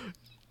like,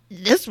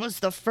 this was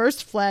the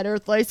first Flat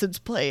Earth license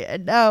plate,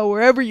 and now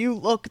wherever you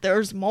look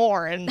there's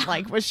more, and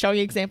like was showing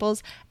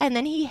examples. And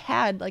then he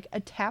had like a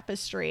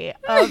tapestry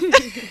of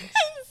his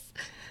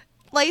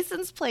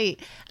license plate.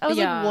 I was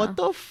Yeah. like, what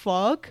the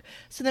fuck?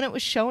 So then it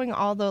was showing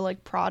all the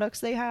like products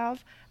they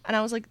have, and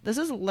I was like, this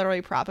is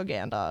literally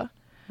propaganda.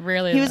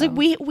 Really. He was though.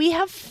 like, we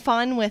have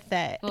fun with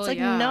it. Well, it's like,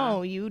 yeah.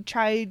 no, you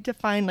try to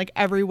find like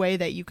every way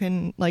that you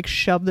can like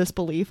shove this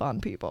belief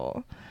on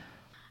people.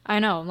 I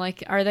know,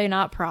 like, are they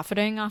not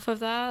profiting off of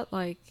that?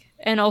 Like,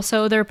 and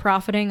also they're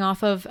profiting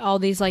off of all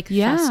these like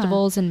Yeah.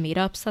 festivals and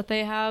meetups that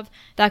they have.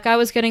 That guy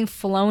was getting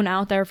flown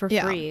out there for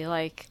Yeah. free.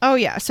 Like, Oh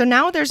yeah. So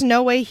now there's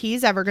no way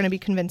he's ever going to be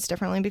convinced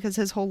differently because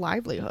his whole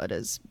livelihood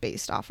is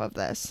based off of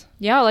this.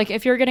 yeah, like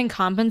if you're getting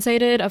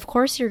compensated, of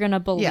course you're gonna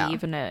believe Yeah.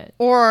 in it.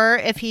 Or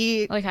if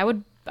he, Like, I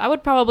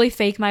would probably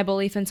fake my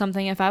belief in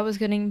something if I was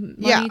getting money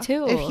yeah,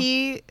 too. if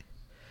he,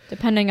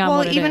 depending on well,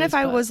 what it even is, if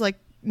I but- was like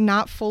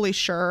not fully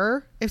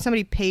sure, if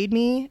somebody paid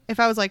me, if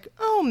I was like,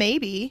 oh,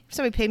 maybe if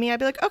somebody paid me, I'd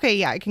be like, okay,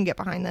 yeah, I can get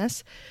behind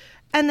this.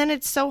 And then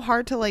it's so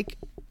hard to like,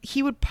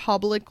 he would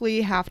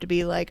publicly have to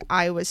be like,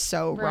 I was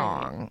so Right.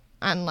 wrong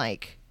and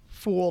like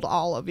fooled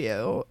all of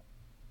you.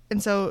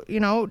 And so, you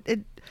know,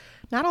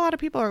 not a lot of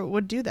people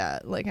would do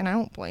that. Like, and I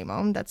don't blame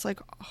them. That's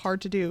like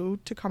hard to do,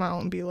 to come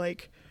out and be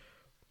like,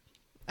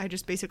 I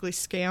just basically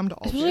scammed all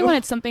of Especially you. when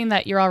it's something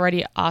that you're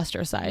already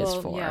ostracized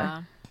Well, for.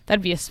 yeah.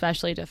 That'd be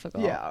especially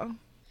difficult. Yeah.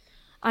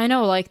 I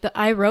know, like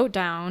I wrote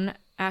down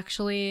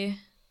actually,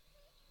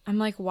 I'm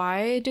like,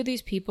 why do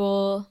these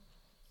people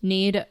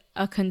need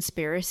a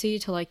conspiracy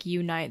to like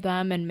unite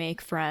them and make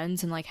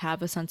friends and like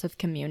have a sense of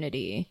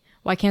community?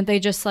 Why can't they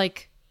just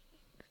like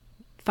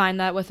find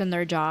that within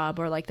their job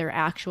or like their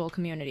actual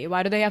community?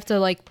 Why do they have to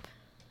like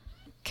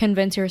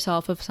convince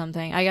yourself of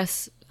something? I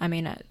guess, I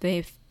mean,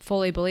 they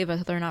fully believe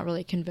it. They're not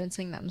really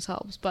convincing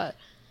themselves, but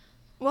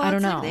Well, I don't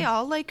it's know. like they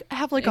all like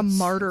have like a It's-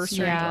 martyr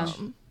yeah.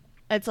 syndrome.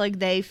 It's like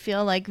they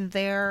feel like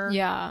they're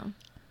yeah,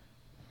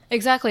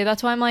 exactly.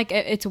 That's why I'm like,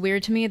 it's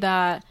weird to me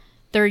that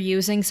they're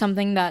using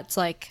something that's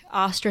like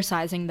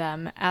ostracizing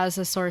them as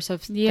a source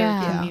of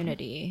Yeah. their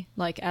community,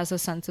 like as a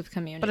sense of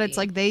community. But it's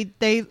like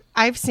they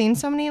I've seen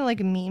so many like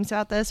memes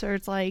about this where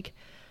it's like,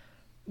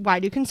 why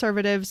do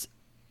conservatives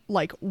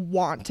like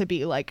want to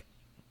be like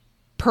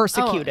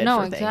persecuted no,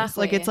 for things?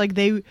 exactly. Like it's like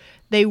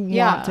they want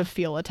Yeah. to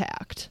feel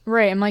attacked.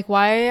 right. I'm like,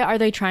 why are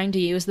they trying to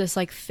use this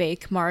like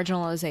fake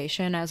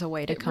marginalization as a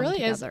way to It come really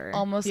together? is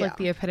almost Yeah. like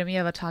the epitome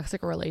of a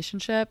toxic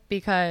relationship,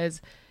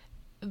 because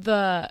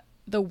the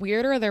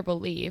weirder their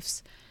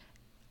beliefs,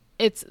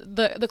 it's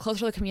the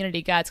closer the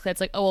community gets, because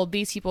it's like, oh well,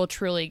 these people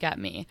truly get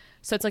me.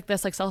 So it's like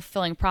this like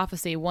self-fulfilling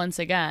prophecy once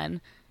again,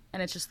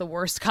 and it's just the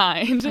worst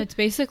kind. It's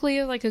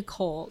basically like a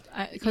cult.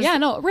 'Cause Yeah,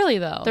 no, really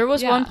though. There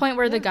was Yeah. one point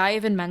where the guy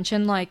even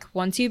mentioned like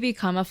once you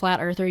become a flat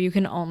earther, you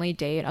can only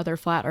date other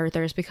flat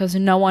earthers because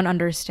no one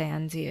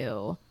understands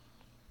you.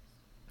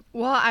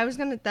 Well,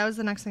 that was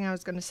the next thing I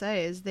was gonna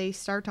say is they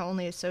start to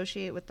only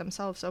associate with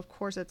themselves, so of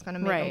course it's gonna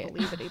make Right. them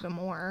believe it even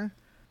more.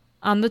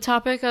 On the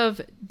topic of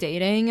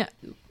dating,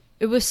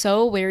 it was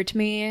so weird to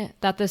me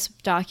that this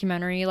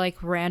documentary,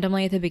 like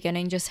randomly at the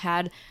beginning, just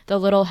had the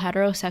little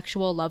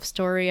heterosexual love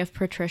story of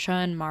Patricia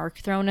and Mark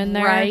thrown in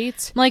there.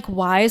 Right. I'm like,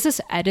 why is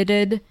this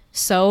edited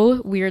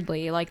so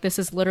weirdly? Like, this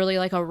is literally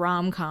like a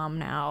rom-com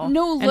now.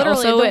 No, And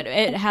literally, also, the-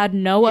 it had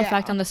no Yeah.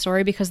 effect on the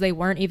story because they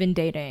weren't even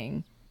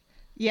dating.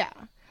 Yeah.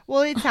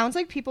 Well, it sounds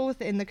like people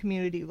within the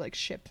community like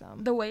ship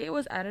them. The way it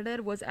was edited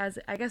was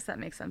I guess that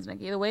makes sense,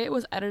 Nikki. The way it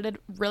was edited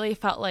really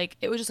felt like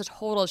it was just a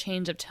total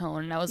change of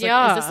tone. And I was like,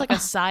 Yeah. is this like a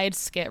side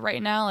skit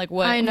right now? Like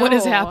I know. what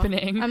is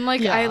happening? I'm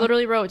like, Yeah. I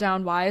literally wrote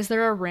down, why is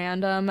there a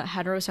random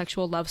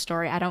heterosexual love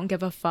story? I don't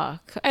give a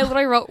fuck. I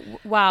literally wrote,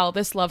 wow,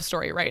 this love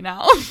story right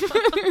now.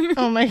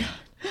 Oh my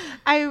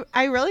god.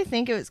 I really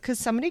think it was because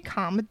somebody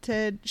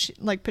commented,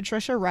 like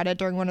Patricia read it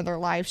during one of their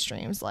live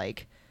streams,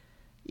 like,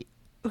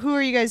 who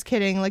are you guys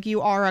kidding? Like, you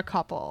are a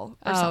couple.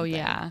 Or Oh, something.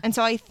 yeah. And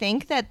so I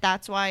think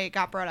that's why it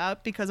got brought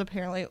up, because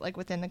apparently, like,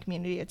 within the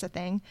community, it's a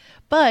thing.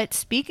 But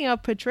speaking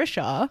of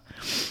Patricia,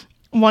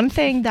 one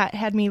thing that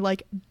had me,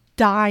 like,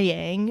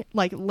 dying,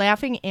 like,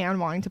 laughing and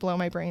wanting to blow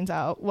my brains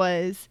out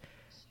was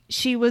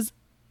she was,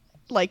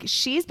 like,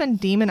 she's been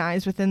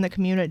demonized within the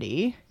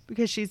community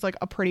because she's like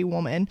a pretty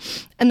woman,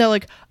 and they're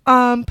like,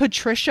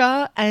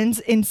 Patricia ends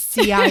in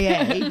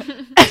CIA.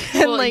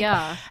 And Well, like,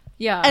 yeah.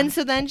 Yeah. and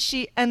so then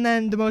and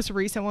then the most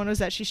recent one was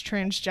that she's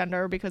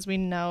transgender, because we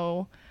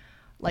know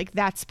like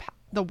that's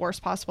the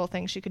worst possible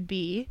thing she could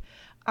be.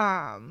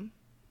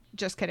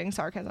 Just kidding,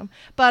 sarcasm.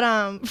 But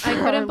I for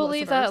couldn't our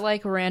believe listeners. that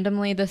like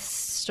randomly this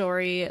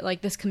story,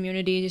 like this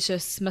community is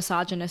just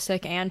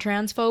misogynistic and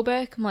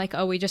transphobic. I'm like,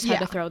 oh, we just had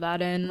to Yeah. throw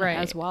that in Right.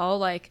 as well.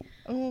 Like,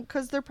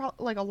 Because they're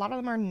like a lot of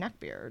them are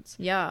neckbeards.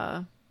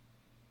 yeah.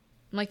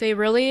 Like they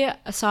really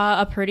saw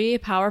a pretty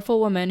powerful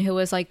woman who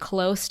was like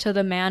close to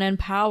the man in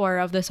power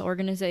of this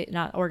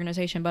not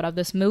organization, but of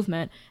this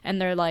movement.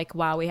 And they're like,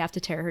 wow, we have to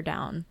tear her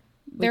down.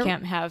 We There-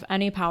 can't have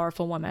any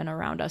powerful women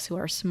around us who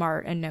are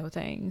smart and know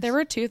things. There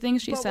were two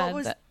things she But what said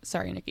was- that,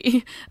 sorry,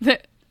 Nikki,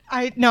 that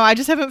I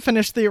just haven't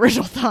finished the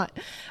original thought.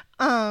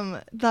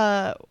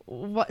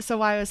 So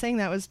why I was saying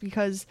that was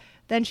because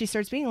then she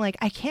starts being like,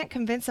 I can't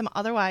convince them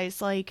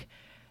otherwise. Like,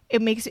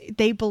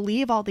 they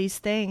believe all these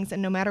things,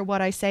 and no matter what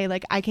I say,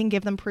 like, I can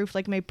give them proof,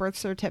 like my birth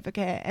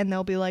certificate, and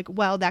they'll be like,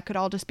 well, that could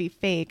all just be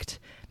faked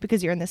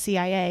because you're in the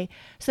CIA.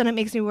 So then it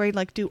makes me worried,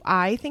 like, do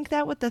I think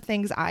that with the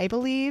things I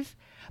believe?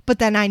 But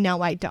then I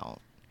know I don't.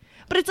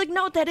 But it's like,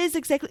 no, that is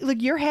exactly,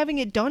 like, you're having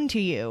it done to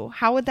you.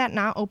 How would that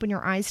not open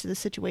your eyes to the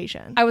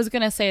situation? I was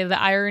going to say the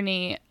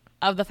irony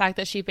of the fact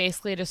that she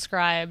basically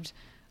described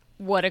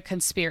what a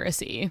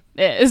conspiracy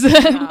is.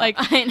 Like,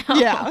 I know.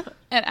 Yeah.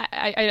 and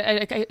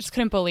I just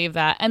couldn't believe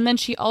that. And then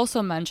she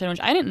also mentioned,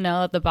 which I didn't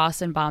know, that the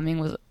Boston bombing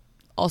was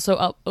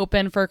also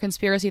open for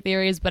conspiracy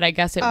theories, but I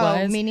guess it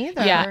was. Me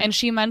neither. Yeah, and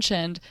she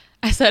mentioned,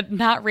 I said,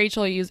 not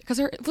Rachel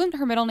because wasn't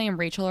her middle name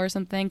Rachel or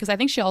something? Because I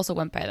think she also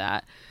went by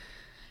that.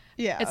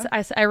 Yeah.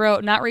 I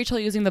wrote, not Rachel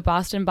using the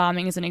Boston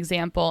bombing as an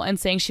example and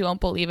saying she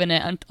won't believe in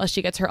it unless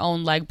she gets her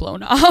own leg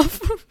blown off.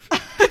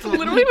 That's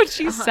literally what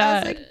she I was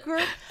said. like,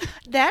 girl,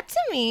 that to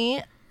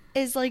me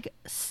is like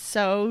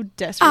so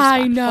disrespectful.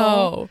 I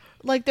know.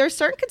 Like there's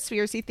certain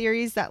conspiracy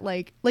theories that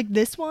like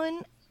this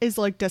one is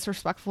like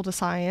disrespectful to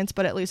science,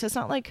 but at least it's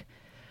not like,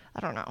 I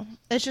don't know.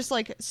 It's just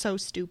like so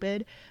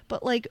stupid.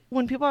 But like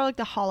when people are like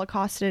the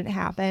Holocaust didn't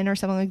happen or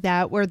something like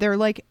that, where they're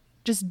like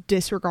just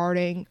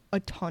disregarding a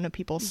ton of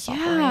people's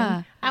suffering.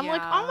 Yeah. I'm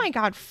like, Yeah. oh my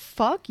God,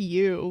 fuck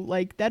you.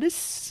 Like that is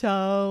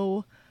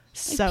so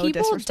people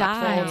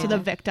disrespectful died. to the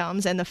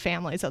victims and the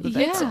families of the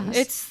Yeah.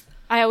 victims.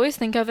 I always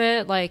think of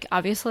it like,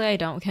 obviously I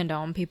don't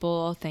condone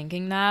people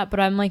thinking that, but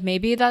I'm like,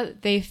 maybe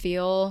that they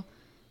feel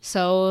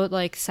so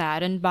like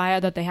saddened by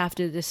it that they have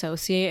to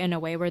dissociate in a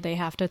way where they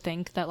have to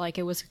think that like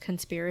it was a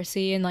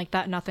conspiracy and like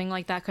that nothing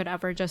like that could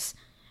ever just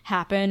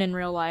happen in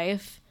real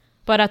life.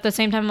 But at the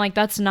same time, like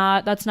that's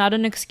not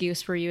an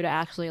excuse for you to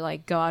actually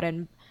like go out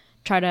and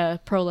try to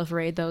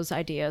proliferate those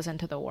ideas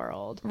into the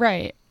world.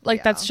 Right. Like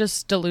Yeah. that's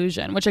just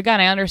delusion, which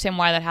again, I understand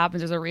why that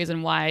happens. There's a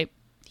reason why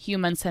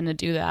humans tend to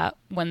do that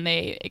when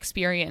they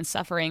experience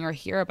suffering or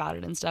hear about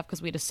it and stuff,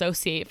 because we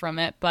dissociate from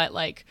it. But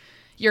like,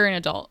 you're an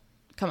adult.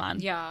 Come on.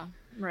 Yeah,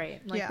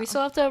 right. Like Yeah. we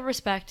still have to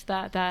respect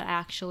that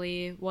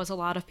actually was a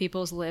lot of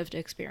people's lived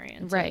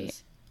experiences.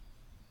 Right.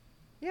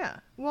 Yeah.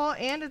 Well,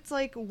 and it's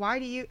like, why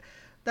do you?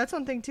 That's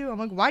one thing too. I'm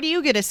like, why do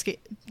you get to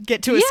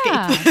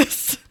Yeah. escape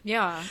this?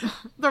 Yeah.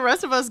 The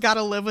rest of us got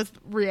to live with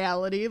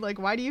reality. Like,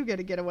 why do you get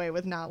to get away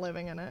with not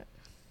living in it?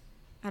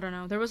 I don't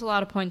know. There was a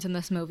lot of points in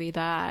this movie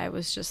that I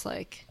was just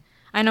like,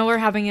 I know we're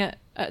having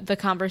the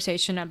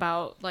conversation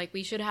about like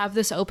we should have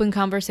this open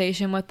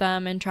conversation with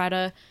them and try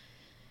to,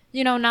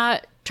 you know,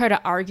 not try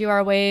to argue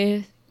our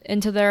way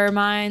into their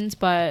minds,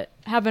 but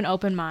have an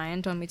open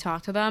mind when we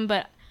talk to them.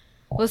 But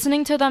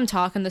listening to them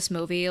talk in this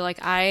movie, like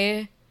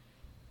I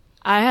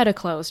had a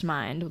closed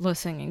mind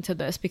listening to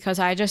this because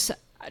I just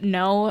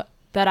know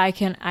that I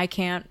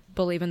can't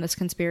believe in this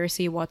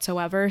conspiracy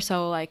whatsoever.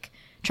 So like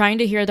trying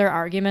to hear their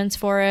arguments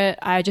for it,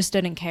 I just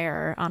didn't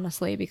care,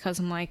 honestly, because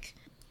I'm like,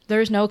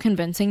 there's no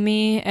convincing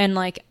me. And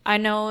like, I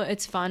know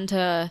it's fun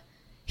to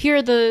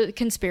hear the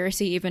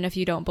conspiracy even if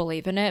you don't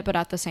believe in it. But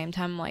at the same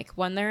time, like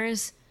when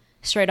there's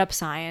straight up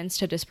science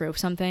to disprove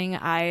something,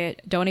 I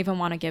don't even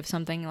want to give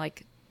something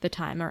like the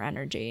time or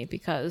energy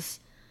because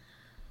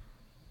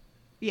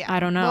Yeah. I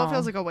don't Well, know. it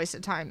feels like a waste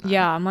of time. Then.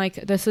 yeah, I'm like,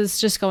 this is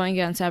just going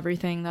against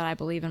everything that I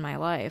believe in my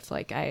life.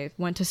 Like I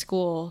went to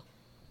school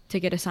to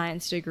get a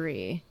science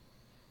degree.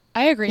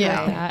 I agree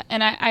Yeah. with that.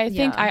 And I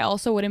think Yeah. I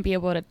also wouldn't be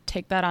able to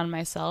take that on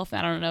myself.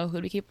 I don't know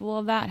who'd be capable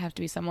of that. It'd have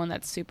to be someone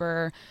that's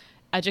super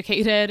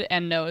educated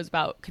and knows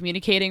about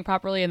communicating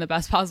properly in the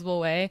best possible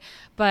way.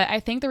 But I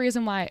think the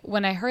reason why,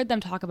 when I heard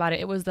them talk about it,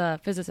 it was the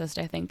physicist,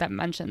 I think, that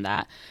mentioned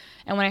that.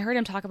 And when I heard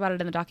him talk about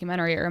it in the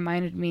documentary, it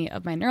reminded me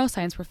of my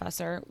neuroscience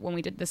professor when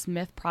we did this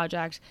myth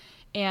project.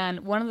 And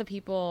one of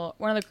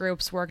the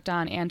groups worked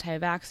on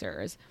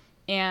anti-vaxxers.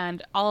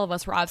 And all of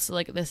us were obviously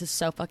like, this is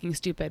so fucking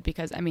stupid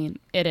because, I mean,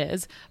 it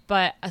is.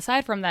 But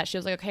aside from that, she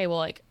was like, okay, well,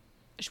 like,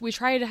 we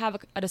tried to have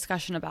a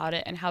discussion about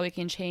it and how we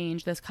can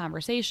change this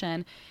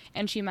conversation.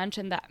 And she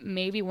mentioned that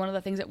maybe one of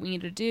the things that we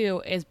need to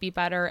do is be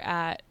better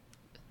at,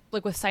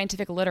 like, with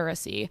scientific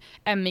literacy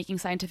and making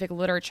scientific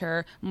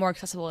literature more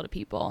accessible to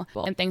people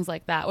and things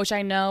like that, which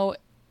I know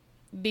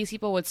these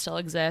people would still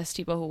exist,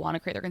 people who want to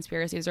create their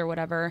conspiracies or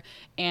whatever.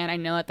 And I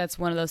know that that's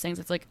one of those things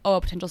that's like, oh,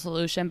 a potential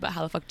solution, but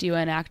how the fuck do you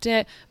enact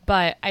it?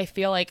 But I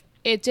feel like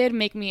it did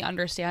make me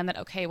understand that,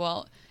 okay,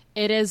 well,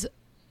 it is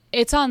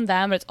it's on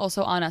them, but it's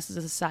also on us as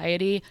a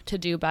society to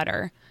do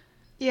better.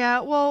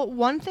 Yeah, well,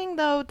 one thing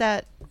though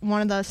that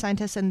one of the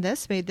scientists in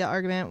this made the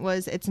argument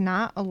was it's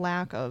not a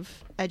lack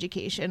of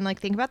education. Like,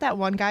 think about that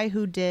one guy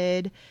who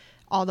did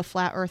all the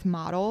flat earth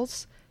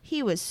models.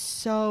 He was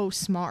so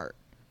smart.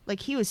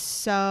 Like, he was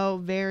so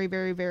very,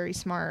 very, very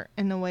smart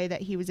in the way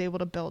that he was able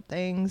to build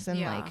things and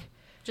like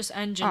just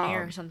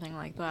engineer or something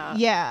like that.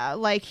 Yeah,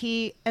 like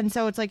and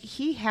so it's like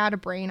he had a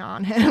brain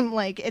on him.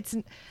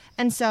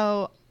 And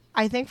so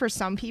I think for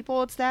some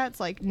people it's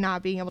like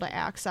not being able to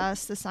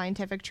access the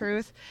scientific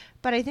truth.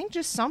 But I think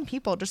just some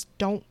people just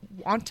don't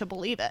want to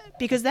believe it,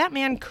 because that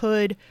man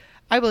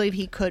I believe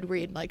he could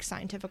read like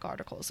scientific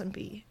articles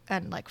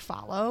and like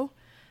follow,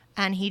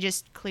 and he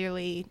just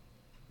clearly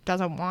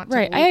doesn't want to.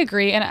 Right, I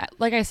agree. And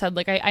like I said,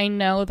 like I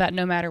know that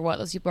no matter what,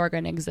 those people are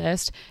going to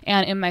exist.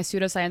 And in my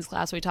pseudoscience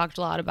class, we talked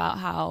a lot about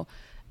how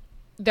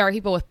there are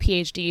people with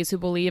PhDs who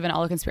believe in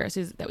all the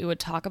conspiracies that we would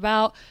talk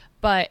about,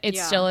 but it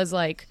still is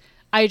like,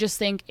 I just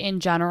think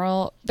in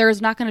general,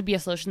 there's not going to be a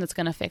solution that's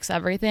going to fix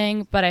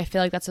everything, but I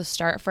feel like that's a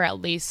start for at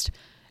least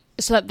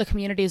so that the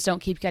communities don't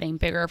keep getting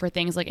bigger for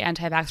things like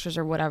anti-vaxxers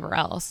or whatever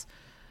else.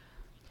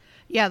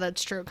 Yeah,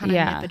 that's true. Kind of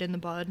nip it in the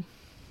bud.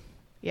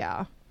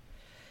 Yeah.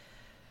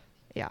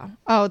 Yeah.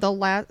 Oh, the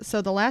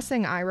last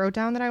thing I wrote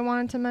down that I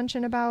wanted to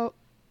mention about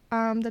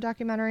the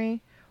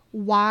documentary: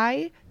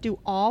 why do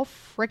all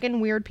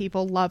freaking weird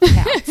people love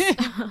cats?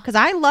 Because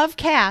I love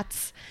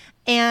cats,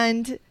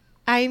 and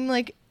I'm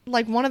like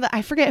one of the,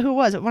 I forget who it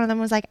was, but one of them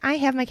was like, I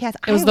have my cats.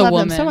 It was I the love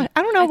woman. them so much.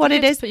 I don't know what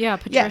it is. Yeah,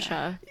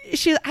 Patricia.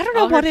 Yeah. I don't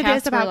know All her what it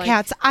cats is about were, like-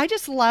 cats. I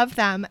just love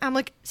them. I'm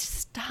like,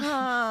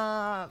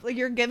 stop. Like,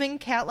 you're giving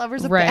cat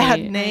lovers a Right. bad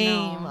I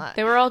name.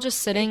 They were all just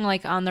sitting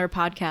like on their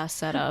podcast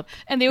setup.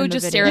 And they would in the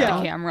just stare at video.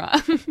 the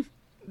camera.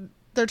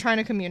 They're trying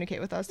to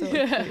communicate with us.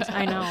 They're like, please.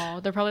 I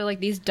know. They're probably like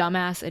these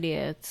dumbass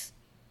idiots.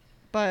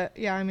 But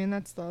yeah, I mean,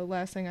 that's the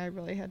last thing I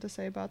really had to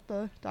say about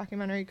the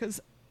documentary,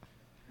 because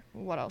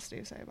what else do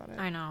you say about it?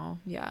 I know.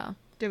 Yeah.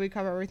 Did we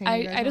cover everything?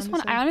 I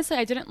honestly,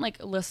 I didn't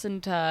like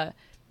listen to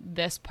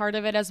this part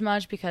of it as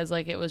much because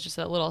like it was just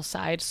a little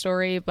side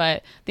story,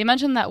 but they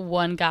mentioned that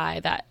one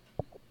guy that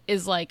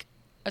is like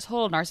a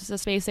total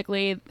narcissist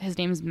basically. His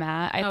name's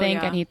Matt, I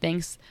think, and he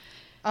thinks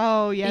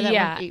Oh yeah, that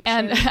went ape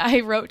and shit. I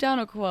wrote down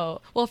a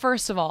quote. Well,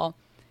 first of all,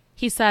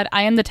 he said,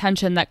 "I am the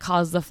tension that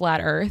caused the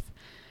flat earth."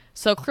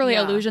 So clearly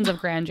illusions of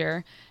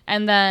grandeur.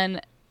 And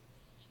then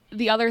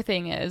the other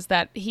thing is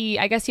that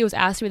I guess he was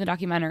asked to be in the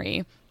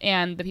documentary,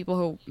 and the people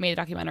who made the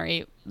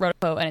documentary wrote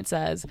a quote, and it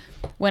says,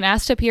 when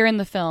asked to appear in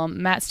the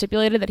film, Matt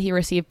stipulated that he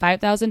received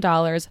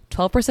 $5,000,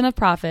 12% of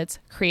profits,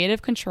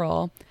 creative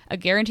control, a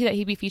guarantee that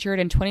he'd be featured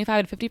in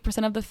 25 to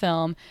 50% of the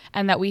film,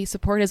 and that we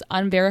support his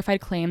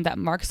unverified claim that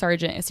Mark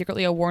Sargent is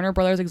secretly a Warner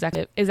Brothers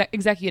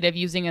executive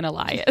using an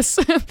alias.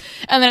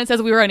 And then it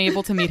says we were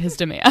unable to meet his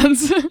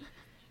demands.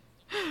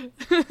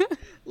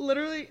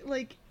 Literally,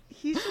 like,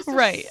 he's just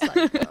Right. a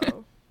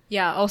psycho.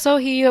 Yeah. Also,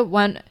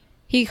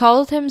 he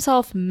called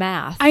himself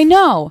Math. I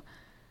know.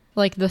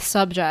 Like the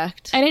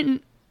subject. I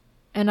didn't.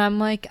 And I'm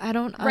like, I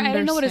don't understand. I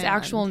didn't know what his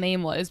actual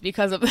name was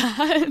because of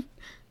that.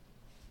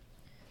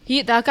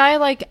 That guy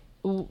like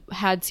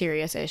had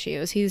serious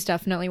issues. He's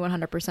definitely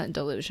 100%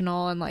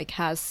 delusional and like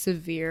has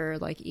severe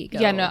like ego.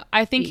 Yeah, no,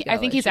 I think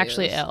ego he's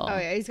actually issues. ill. Oh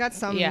yeah, he's got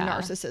some Yeah.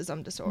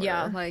 narcissism disorder.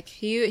 Yeah, like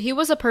he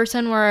was a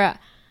person where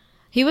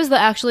he was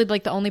actually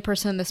like the only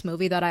person in this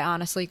movie that I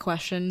honestly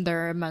questioned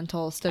their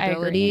mental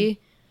stability.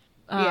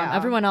 Yeah.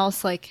 Everyone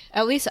else, like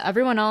at least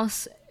everyone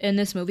else in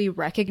this movie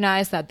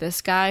recognized that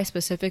this guy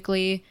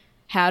specifically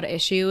had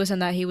issues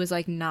and that he was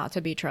like not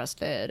to be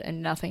trusted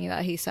and nothing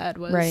that he said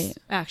was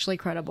actually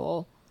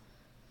credible.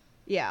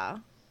 Yeah,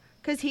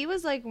 because he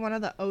was like one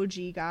of the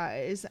OG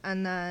guys,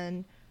 and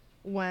then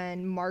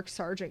when Mark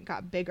Sargent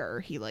got bigger,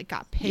 he like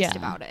got pissed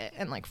about it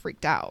and like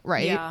freaked out,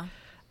 right? Yeah.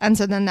 And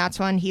so then that's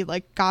when he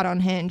like got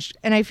unhinged,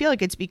 and I feel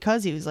like it's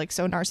because he was like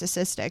so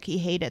narcissistic. He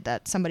hated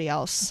that somebody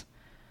else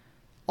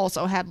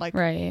also had like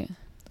Right.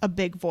 a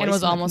big voice. And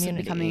was in the almost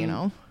community, becoming, you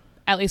know,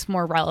 at least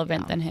more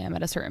relevant than him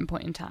at a certain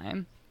point in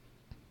time.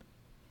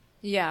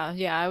 Yeah,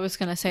 I was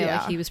gonna say Yeah.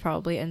 like he was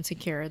probably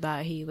insecure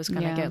that he was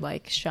gonna Yeah. get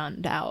like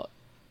shunned out,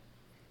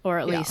 or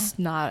at Yeah. least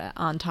not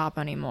on top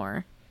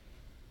anymore.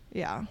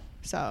 yeah.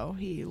 So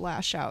he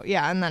lashed out,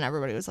 yeah, and then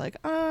everybody was like,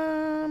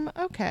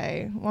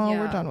 okay, well,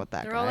 we're done with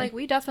that They're guy. all like,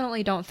 we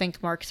definitely don't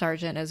think Mark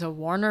Sargent is a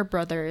Warner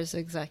Brothers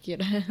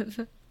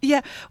executive.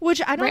 Yeah,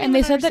 which I don't Right, even and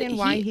they said that understand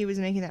why he was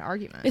making that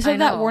argument. They said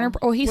that know. Warner.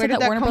 Oh, he Where said did that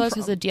that Warner come Brothers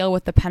from? has a deal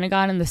with the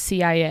Pentagon and the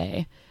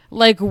CIA.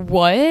 Like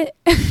what?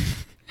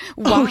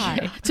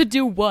 Why? To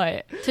do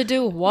what? To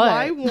do what?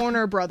 Why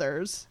Warner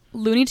Brothers?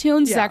 Looney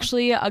Tunes is Yeah.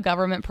 actually a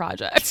government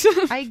project.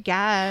 I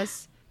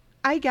guess.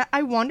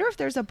 I wonder if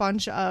there's a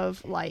bunch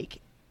of like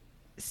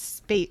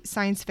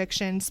science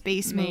fiction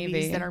space Maybe.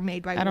 movies that are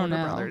made by I don't Warner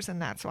know. Brothers, and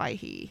that's why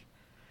he.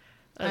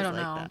 I don't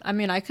like know. that. I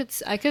mean, I could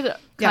Yeah,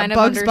 kind of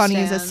Bugs Bunny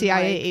is a understand,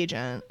 CIA like,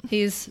 agent.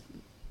 He's,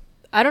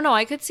 I don't know.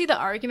 I could see the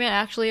argument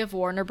actually of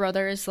Warner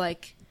Brothers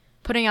like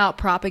putting out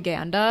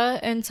propaganda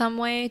in some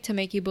way to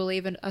make you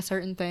believe in a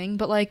certain thing.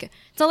 But like,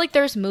 it's not like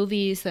there's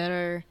movies that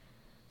are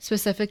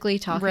specifically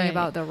talking Right.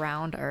 about the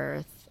round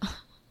Earth.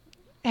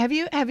 Have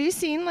you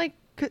seen like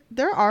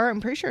there are,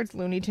 I'm pretty sure it's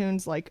Looney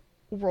Tunes, like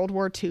World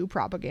War II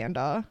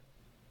propaganda,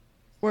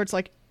 where it's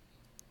like,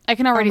 I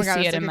can already oh my God,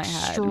 see it's it in like my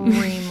head.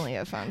 extremely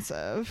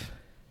offensive.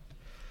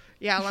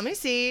 Yeah, let me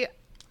see.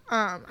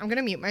 I'm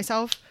gonna mute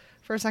myself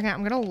for a second.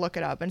 I'm gonna look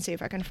it up and see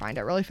if I can find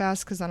it really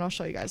fast, because then I'll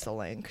show you guys the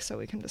link so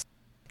we can just.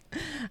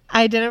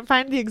 I didn't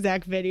find the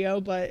exact video,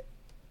 but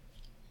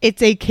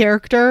it's a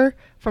character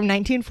from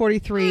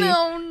 1943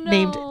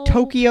 named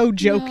Tokyo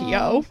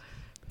Jokio.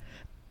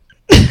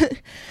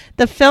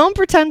 The film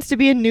pretends to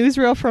be a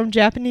newsreel from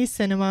Japanese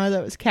cinema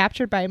that was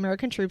captured by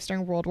American troops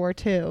during World War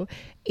II.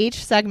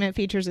 Each segment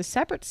features a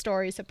separate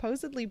story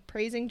supposedly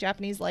praising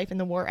Japanese life in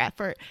the war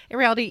effort. In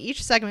reality,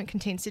 each segment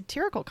contains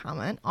satirical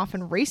comment,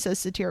 often racist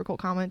satirical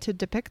comment, to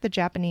depict the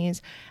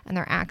Japanese and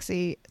their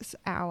Axis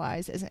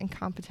allies as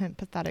incompetent,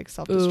 pathetic,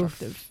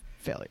 self-destructive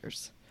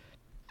failures.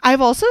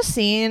 I've also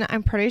seen,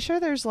 I'm pretty sure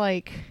there's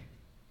like,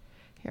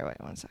 here, wait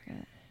one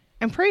second.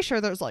 I'm pretty sure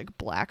there's like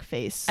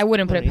blackface. I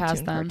wouldn't put it Looney past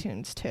Tune them.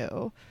 Cartoons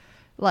too,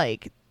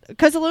 like,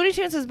 because the Looney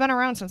Tunes has been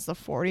around since the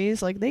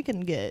 40s. Like, they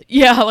can get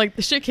Yeah, like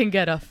the shit can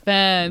get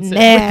offensive.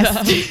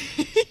 nasty.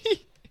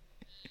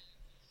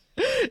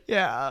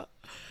 Yeah,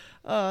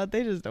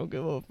 they just don't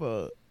give a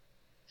fuck.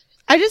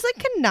 I just like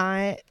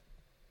cannot.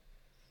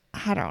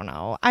 I don't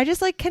know. I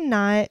just like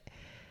cannot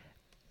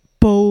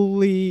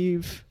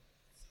believe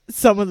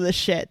some of the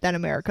shit that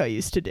America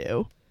used to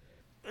do.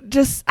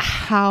 Just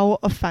how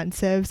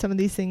offensive some of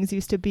these things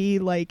used to be,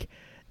 like,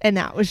 and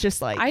that was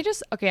just like I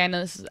know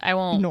this is, I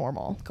won't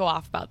normal. go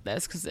off about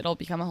this because it'll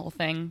become a whole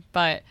thing,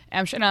 but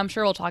I'm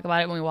sure we'll talk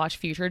about it when we watch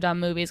future dumb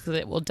movies, because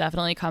it will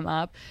definitely come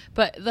up.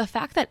 But the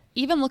fact that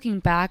even looking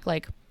back,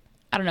 like,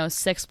 I don't know,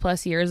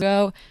 6+ years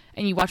ago,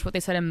 and you watch what they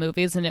said in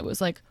movies, and it was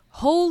like,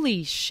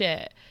 holy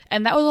shit.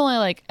 And that was only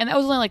like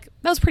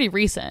that was pretty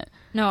recent.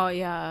 No,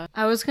 yeah.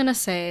 I was gonna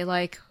say,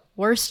 like,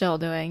 we're still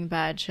doing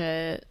bad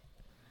shit.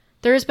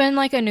 There's been,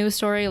 like, a news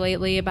story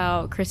lately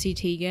about Chrissy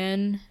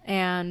Teigen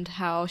and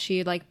how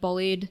she, like,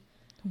 bullied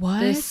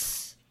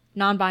this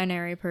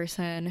non-binary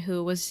person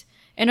who was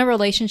in a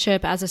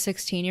relationship as a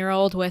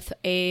 16-year-old with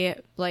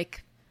a,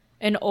 like,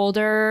 an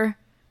older...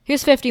 He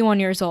was 51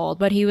 years old,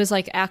 but he was,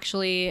 like,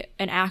 actually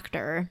an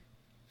actor.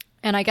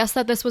 And I guess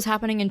that this was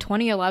happening in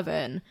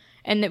 2011.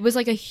 And it was,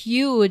 like, a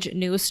huge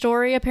news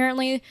story,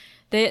 apparently.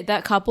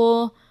 That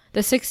couple,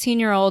 the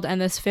 16-year-old and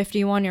this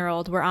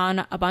 51-year-old, were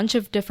on a bunch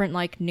of different,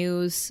 like,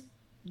 news,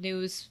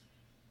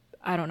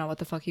 I don't know what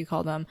the fuck you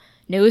call them,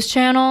 news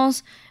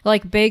channels,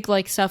 like, big,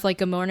 like, stuff like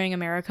Good Morning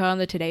America and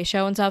the Today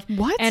Show and stuff.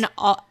 What? And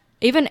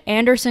even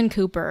Anderson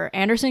Cooper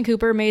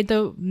made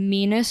the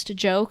meanest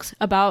jokes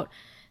about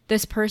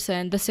this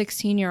person, the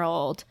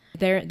 16-year-old.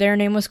 Their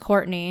name was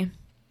Courtney.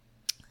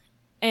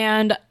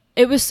 And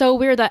it was so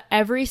weird that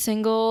every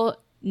single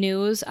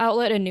news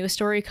outlet and news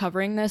story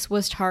covering this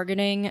was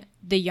targeting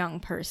the young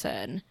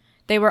person.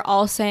 They were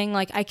all saying,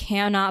 like, I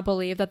cannot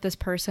believe that this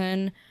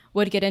person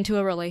would get into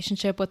a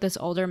relationship with this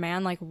older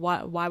man. Like,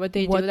 why would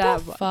they do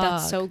that?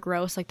 That's so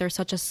gross. Like, they're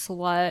such a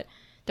slut.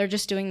 They're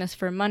just doing this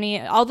for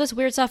money. All this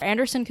weird stuff.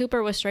 Anderson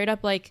Cooper was straight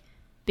up, like,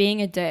 being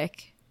a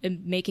dick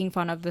and making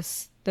fun of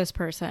this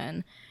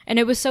person. And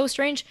it was so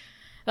strange.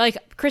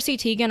 Like, Chrissy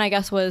Teigen, I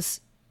guess,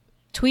 was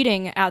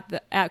tweeting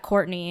at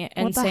Courtney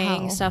and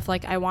saying stuff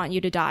like, I want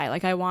you to die.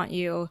 Like, I want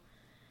you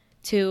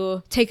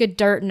to take a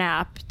dirt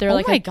nap. They're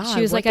like, my God,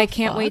 she was like, I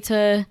can't wait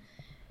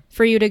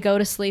for you to go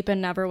to sleep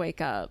and never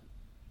wake up.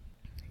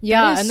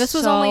 Yeah, and this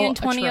was only in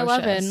 2011.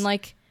 atrocious.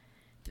 Like,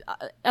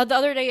 the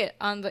other day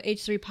on the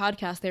H3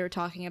 podcast, they were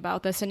talking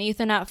about this, and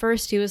Ethan, at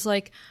first, he was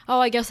like, oh,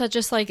 I guess that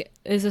just, like,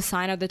 is a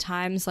sign of the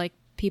times. Like,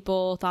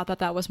 people thought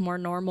that was more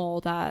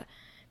normal, that,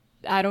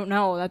 I don't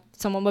know, that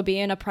someone would be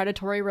in a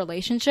predatory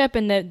relationship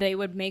and that they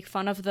would make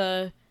fun of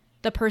the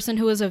person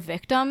who was a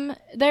victim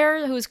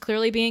there, who was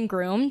clearly being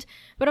groomed.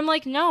 But I'm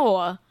like,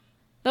 no,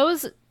 that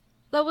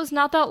was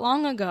not that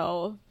long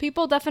ago.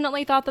 People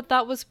definitely thought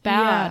that was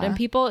bad. Yeah. And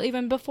people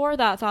even before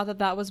that thought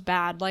that was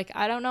bad. Like,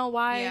 I don't know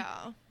why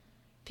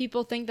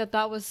people think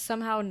that was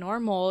somehow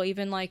normal,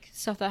 even, like,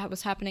 stuff that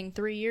was happening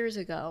 3 years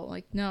ago.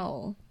 Like,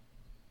 no.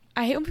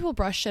 I hate when people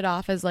brush shit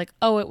off as like,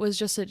 oh, it was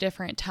just a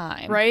different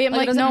time. Right? I'm like,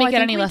 like, it doesn't no, make I it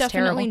think any we less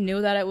definitely terrible.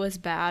 knew that it was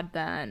bad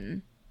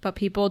then. But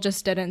people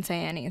just didn't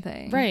say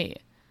anything.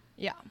 Right.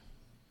 Yeah.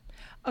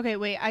 Okay,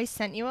 wait, I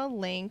sent you a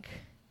link.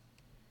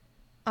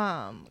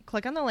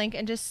 Click on the link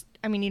and just,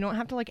 I mean, you don't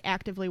have to, like,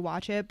 actively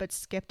watch it, but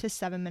skip to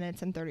 7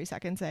 minutes and 30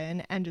 seconds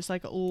in and just,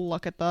 like,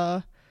 look at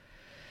the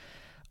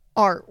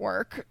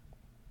artwork.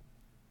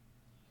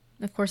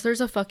 Of course,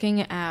 there's a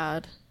fucking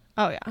ad,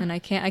 Oh, yeah. and I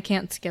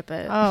can't skip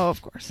it. Oh,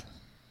 of course.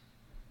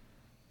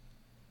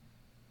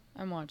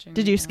 I'm watching.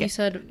 Did right you now.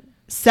 skip? You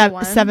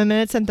said 7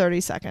 minutes and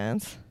 30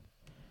 seconds.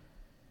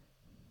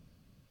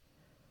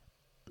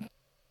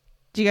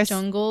 Do you guys...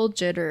 Jungle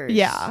Jitters.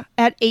 Yeah.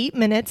 At 8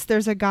 minutes,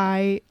 there's a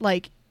guy,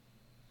 like,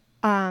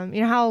 you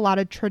know how a lot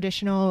of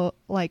traditional,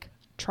 like,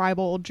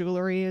 tribal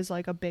jewelry is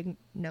like a big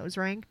nose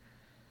ring.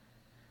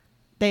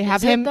 They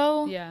have Is it, him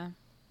though. Yeah.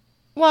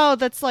 Well,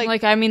 that's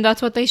Like, I mean,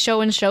 that's what they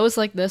show in shows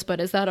like this, but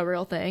is that a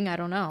real thing? I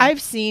don't know.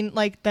 I've seen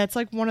like that's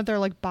like one of their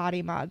like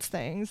body mods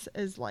things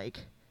is like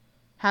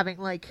having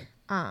like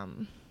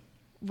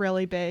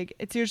really big.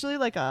 It's usually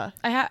like a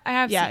I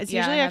have. yeah. Seen, It's yeah,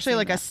 I usually have actually seen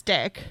like a that.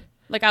 stick.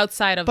 like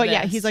outside of. But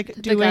yeah, this. he's like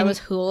the doing. guy was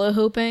hula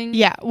hooping.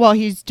 Yeah, well,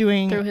 he's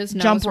doing Through his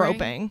jump nose ring?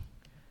 roping.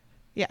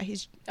 Yeah,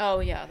 he's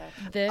Oh yeah.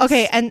 This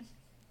okay, and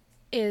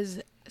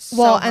is so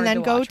well, hard and then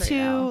to go watch right to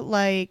now.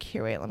 like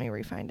here. Wait, let me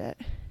refind it.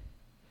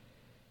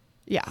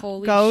 Yeah,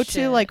 Holy go shit.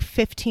 to like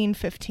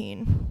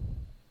 15:15.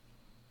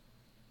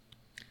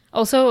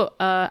 Also,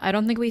 I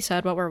don't think we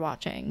said what we're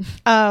watching.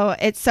 Oh,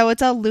 it's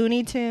a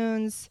Looney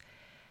Tunes.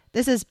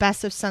 This is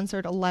best of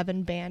censored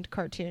 11 banned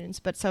cartoons,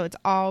 but so it's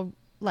all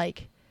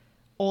like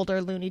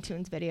older Looney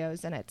Tunes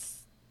videos, and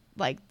it's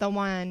like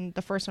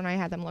the first one I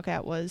had them look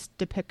at was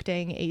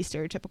depicting a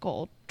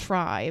stereotypical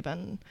tribe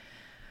and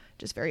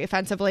just very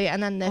offensively,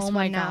 and then this Oh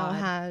my one now God.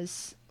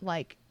 has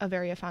like a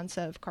very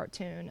offensive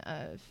cartoon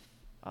of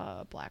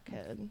a black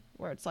kid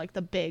where it's like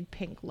the big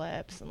pink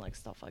lips and like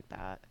stuff like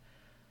that.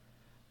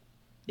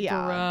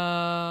 Yeah.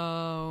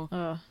 Bro.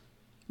 Ugh.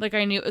 Like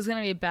I knew it was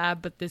gonna be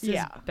bad, but this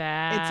Yeah. is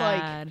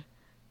bad.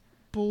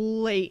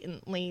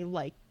 Blatantly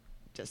like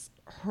just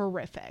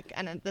horrific,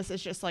 and this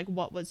is just like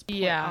what was put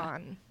Yeah.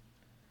 on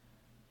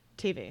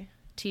TV.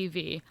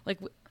 TV. Like,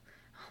 oh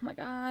my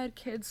God,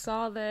 kids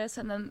saw this,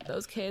 and then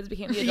those kids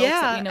became the adults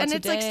that we know and today.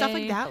 it's like stuff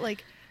like that.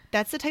 Like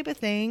that's the type of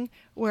thing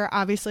where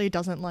obviously it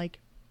doesn't like.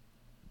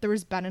 There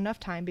has been enough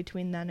time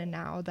between then and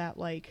now that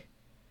like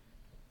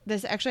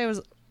this actually I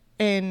was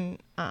in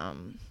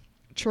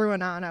True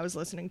Anon I was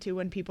listening to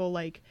when people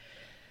like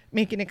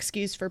make an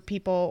excuse for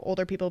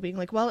older people being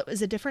like, well, it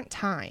was a different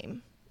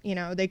time. You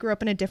know, they grew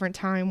up in a different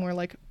time where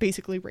like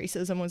basically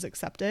racism was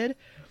accepted.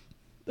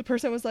 The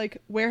person was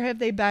like, where have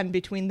they been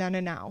between then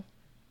and now?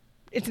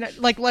 It's not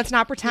like, let's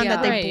not pretend Yeah.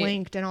 that they Right.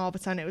 blinked and all of a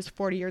sudden it was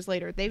 40 years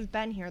later. They've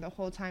been here the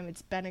whole time.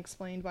 It's been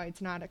explained why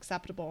it's not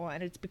acceptable,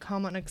 and it's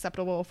become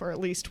unacceptable for at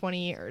least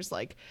 20 years.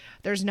 Like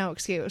there's no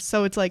excuse.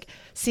 So it's like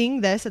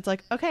seeing this, it's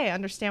like, okay, I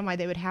understand why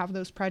they would have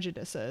those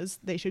prejudices.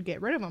 They should get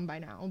rid of them by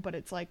now. But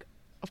it's like,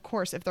 of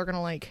course, if they're going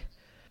to like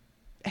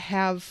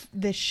have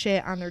this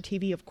shit on their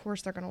TV, of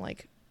course they're going to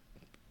like,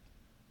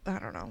 I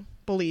don't know,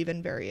 believe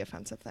in very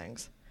offensive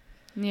things.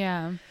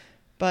 Yeah.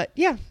 But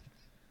yeah,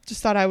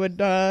 just thought I would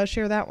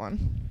share that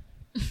one.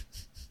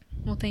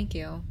 Well, thank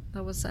you.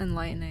 That was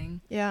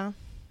enlightening. Yeah,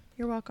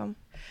 you're welcome.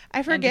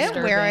 I forget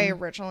disturbing. where I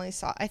originally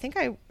saw. I think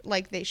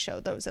they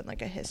showed those in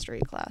like a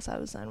history class I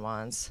was in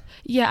once.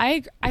 Yeah,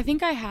 I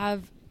think I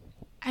have.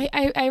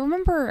 I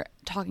remember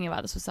talking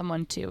about this with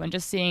someone too, and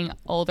just seeing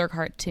older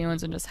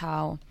cartoons and just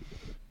how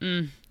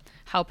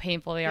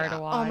painful they are Yeah. to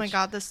watch. Oh my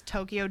god, this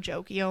Tokyo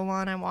Jokio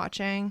one I'm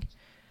watching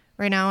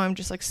right now. I'm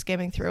just like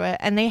skimming through it,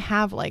 and they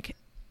have like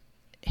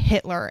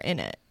Hitler in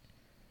it.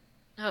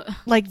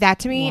 Like that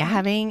to me, What?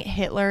 having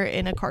Hitler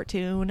in a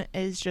cartoon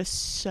is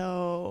just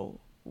so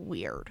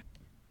weird.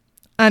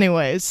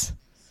 Anyways,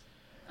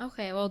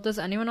 Okay, well, does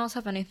anyone else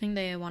have anything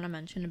they want to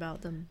mention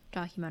about the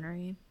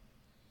documentary?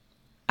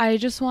 I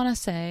just want to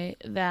say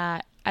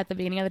that at the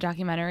beginning of the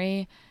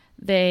documentary,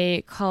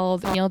 they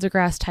called Neil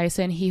deGrasse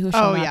Tyson "He Who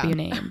Shall Oh, Not yeah. Be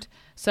Named."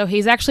 So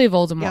he's actually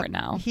Voldemort yep,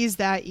 now. he's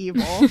that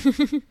evil.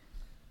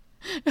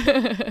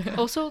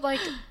 Also, like,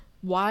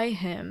 why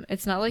him?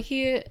 It's not like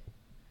he,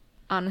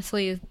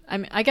 honestly, I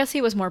mean, I guess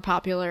he was more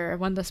popular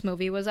when this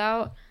movie was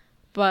out,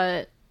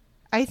 but,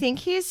 I think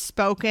he's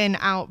spoken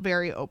out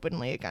very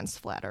openly against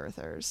flat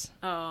earthers.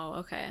 oh,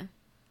 okay.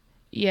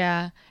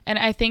 Yeah, and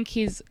I think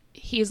he's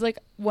like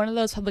one of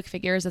those public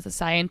figures that's a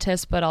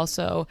scientist, but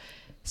also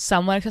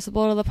somewhat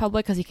accessible to the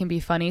public because he can be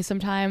funny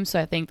sometimes.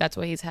 So I think that's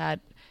why he's had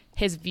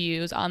his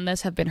views on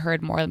this have been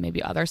heard more than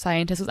maybe other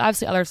scientists. Because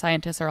obviously other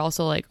scientists are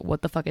also like,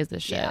 "What the fuck is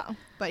this shit?" Yeah,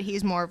 but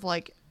he's more of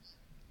like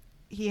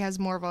he has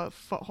more of a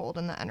foothold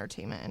in the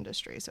entertainment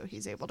industry, so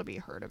he's able to be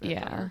heard of it.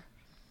 Yeah. better.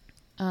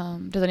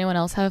 Does anyone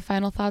else have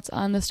final thoughts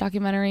on this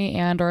documentary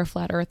and or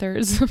flat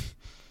earthers?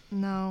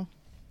 No,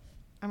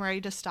 I'm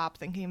ready to stop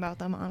thinking about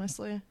them.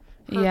 Honestly,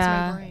 hurts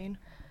Yeah. my brain.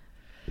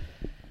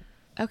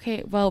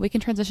 Okay, well, we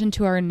can transition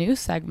to our new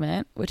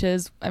segment, which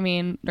is, I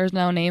mean, there's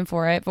no name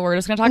for it, but we're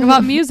just going to talk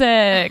about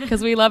music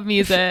because we love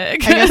music. I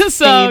guess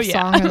so, fave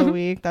yeah. song of the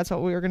week. That's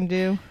what we were gonna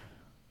do.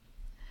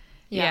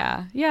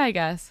 Yeah, I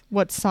guess.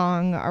 What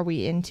song are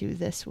we into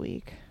this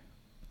week?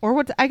 Or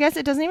what? I guess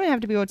it doesn't even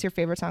have to be what's your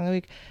favorite song of the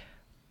week,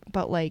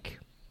 but like,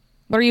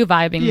 What are you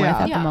vibing Yeah.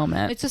 with at Yeah. the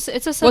moment? It's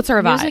a What's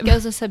our music vibe?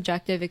 is a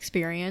subjective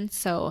experience,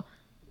 so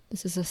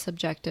this is a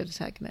subjective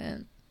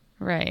segment.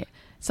 Right.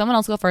 Someone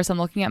else go first. I'm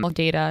looking at my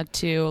data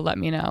to let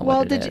me know Well,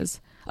 what it did you- is.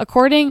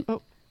 According...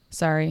 Oh.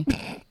 Sorry.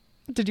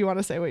 did you want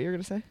to say what you were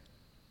gonna say?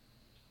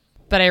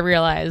 But I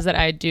realize that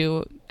I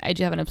do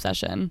have an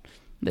obsession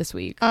this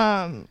week.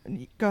 Go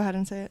ahead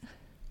and say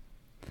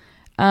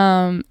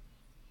it.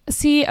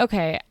 See,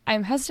 okay,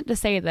 I'm hesitant to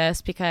say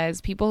this because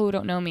people who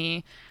don't know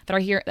me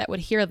that would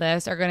hear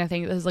this are going to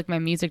think this is like my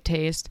music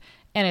taste,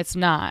 and it's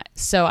not.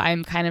 So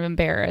I'm kind of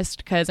embarrassed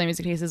because my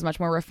music taste is much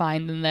more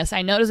refined than this.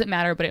 I know it doesn't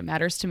matter, but it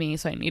matters to me,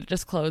 so I need to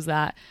disclose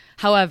that.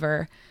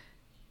 However,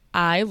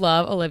 I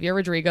love Olivia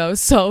Rodrigo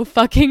so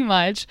fucking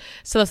much.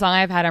 So the song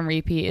I've had on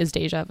repeat is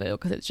Deja Vu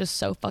because it's just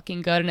so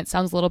fucking good and it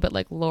sounds a little bit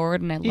like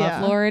Lorde, and I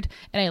love Lorde,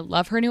 and I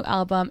love her new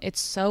album. It's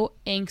so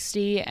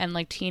angsty and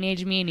like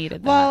teenage me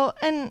needed that. Well,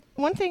 and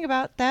one thing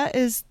about that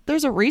is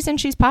there's a reason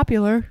she's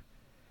popular.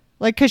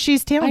 Like, because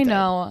she's talented. I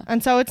know.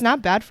 And so it's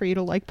not bad for you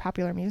to like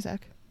popular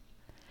music.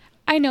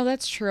 I know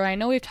that's true. I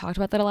know we've talked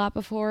about that a lot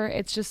before.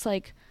 It's just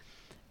like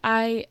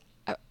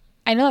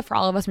I know that for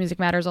all of us, music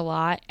matters a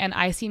lot, and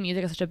I see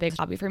music as such a big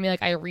hobby for me.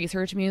 Like, I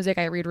research music,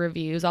 I read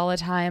reviews all the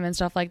time and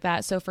stuff like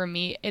that. So for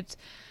me,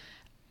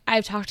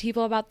 I've talked to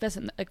people about this,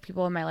 and like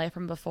people in my life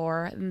from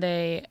before, and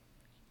they,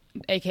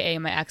 aka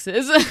my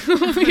exes,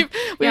 we've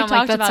Yeah,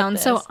 talked that about sounds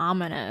this. so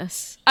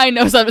ominous. I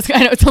know it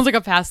sounds like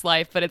a past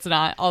life, but it's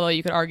not. Although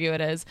you could argue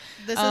it is.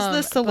 This is the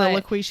but-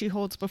 soliloquy she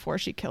holds before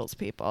she kills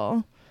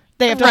people.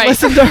 They have to Right.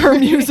 listen to her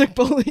music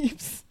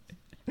beliefs.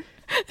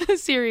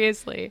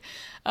 Seriously,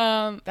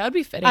 that would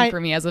be fitting for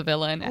me as a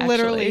villain. Actually.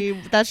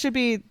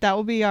 Literally, that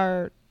will be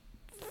our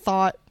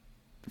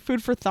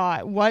food for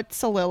thought. What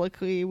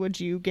soliloquy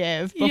would you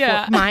give?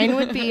 Yeah. Mine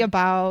would be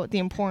about the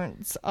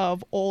importance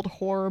of old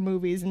horror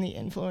movies and the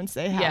influence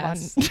they have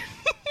on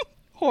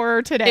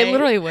horror today. It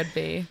literally would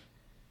be.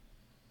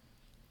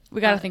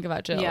 We got to think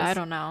about Jill. Yeah, I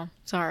don't know.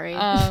 Sorry.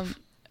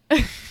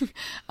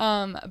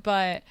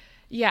 But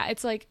yeah,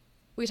 it's like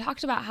we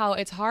talked about how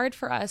it's hard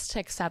for us to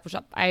accept, which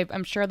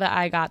I'm sure that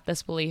I got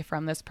this belief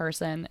from this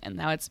person and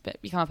now it's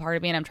become a part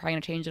of me and I'm trying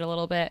to change it a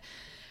little bit.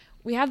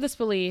 We have this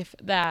belief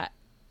that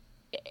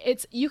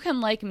you can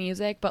like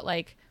music, but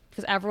like,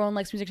 because everyone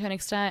likes music to an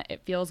extent,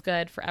 it feels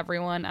good for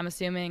everyone, I'm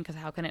assuming, because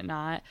how can it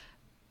not?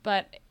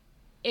 But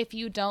if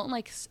you don't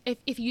like,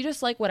 if you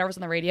just like whatever's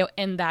on the radio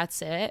and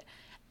that's it,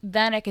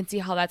 then I can see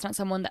how that's not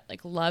someone that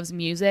like loves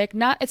music.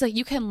 It's like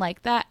you can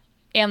like that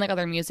and like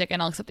other music,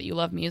 and I'll accept that you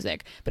love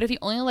music. But if you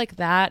only like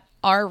that,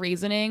 our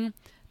reasoning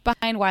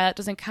behind why that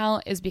doesn't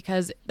count is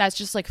because that's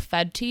just like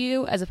fed to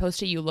you as opposed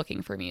to you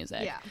looking for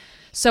music. Yeah.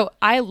 So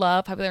I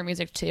love popular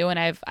music too, and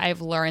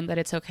I've learned that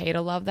it's okay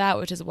to love that,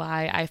 which is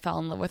why I fell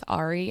in love with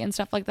Ari and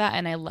stuff like that,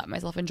 and I let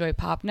myself enjoy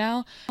pop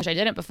now, which I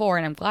didn't before,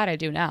 and I'm glad I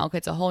do now because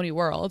it's a whole new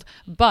world.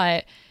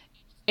 But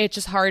it's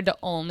just hard to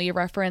only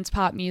reference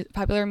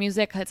popular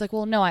music. It's like,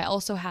 well, no, I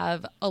also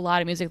have a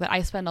lot of music that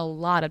I spend a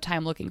lot of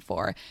time looking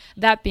for.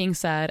 That being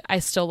said, I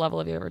still love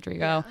Olivia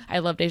Rodrigo. I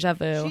love Deja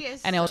Vu, She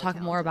is and I will so talk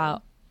more talented.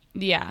 about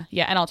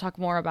and I'll talk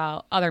more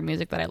about other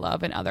music that I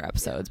love in other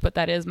episodes. But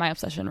that is my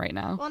obsession right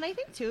now. Well, and I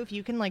think too, if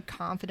you can like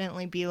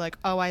confidently be like,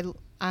 oh,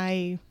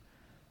 I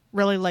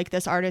really like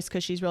this artist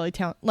because she's really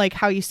talented, like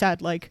how you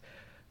said, like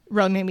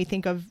really made me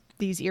think of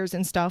these ears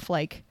and stuff.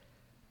 Like,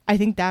 I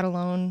think that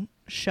alone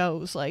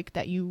shows like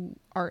that you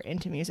are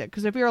into music.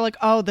 Because if you're like,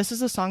 oh, this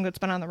is a song that's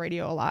been on the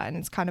radio a lot and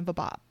it's kind of a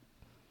bop.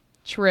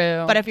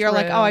 True. But if you're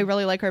like, true. oh, I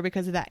really like her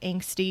because of that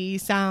angsty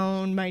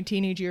sound, my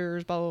teenage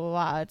years, blah, blah,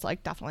 blah, it's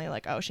like definitely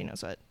like, oh, she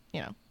knows what,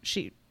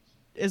 she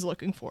is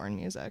looking for in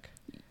music.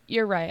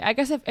 You're right. I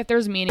guess if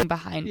there's meaning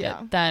behind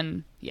Yeah. it,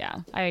 then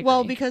yeah, I agree.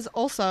 Well, because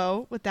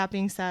also, with that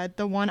being said,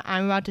 the one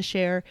I'm about to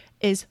share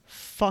is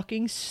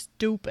fucking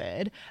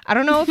stupid. I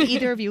don't know if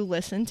either of you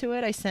listened to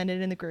it. I sent it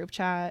in the group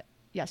chat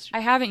yesterday.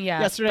 I haven't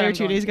yet. Yesterday but or I'm 2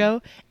 going days to.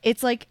 ago.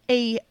 It's like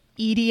a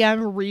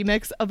EDM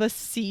remix of a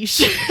sea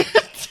shanty.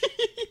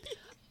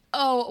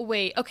 Oh,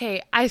 wait.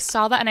 Okay. I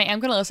saw that and I am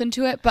going to listen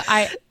to it, but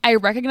I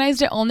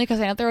recognized it only because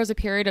I know there was a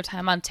period of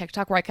time on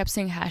TikTok where I kept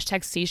seeing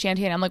hashtag sea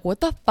shanty and I'm like, what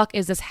the fuck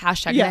is this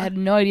hashtag? And Yeah. I had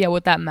no idea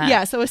what that meant.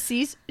 Yeah, so a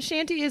sea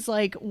shanty is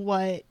like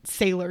what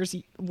sailors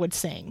would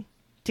sing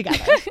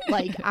together,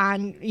 like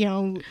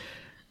on,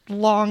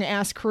 long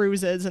ass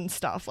cruises and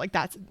stuff. Like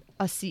that's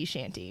a sea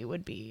shanty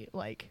would be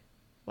like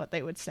what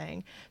they would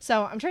sing.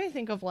 So I'm trying to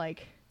think of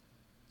like,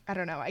 I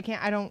don't know. I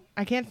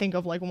can't think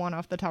of like one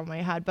off the top of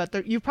my head,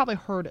 but you've probably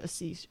heard a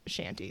sea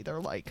shanty.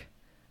 They're like,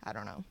 I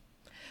don't know.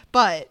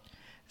 But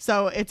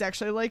so it's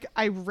actually like,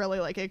 I really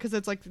like it because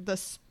it's like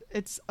this,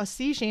 it's a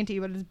sea shanty,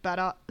 but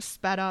it's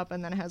sped up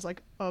and then it has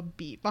like a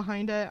beat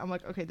behind it. I'm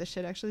like, okay, this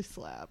shit actually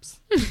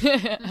slaps.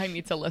 I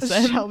need to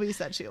listen. Shelby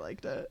said she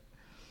liked it.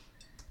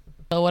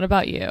 So what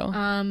about you?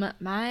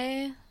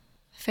 My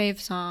fave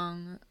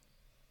song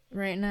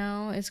right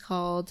now is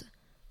called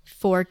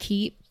For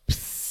Keeps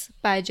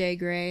by Jay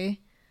Gray.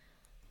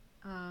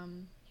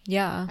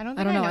 Yeah. I don't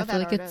I think don't know. I know I feel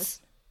that like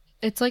artist.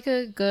 it's like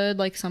a good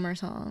like summer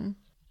song.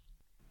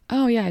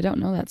 Oh, yeah. I don't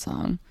know that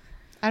song.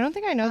 I don't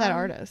think I know that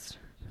artist.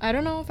 I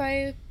don't know if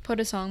I put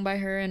a song by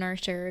her in our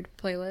shared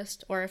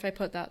playlist or if I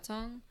put that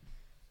song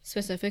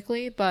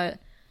specifically, but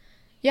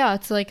yeah,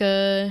 it's like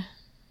a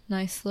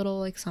nice little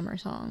like summer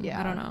song. Yeah.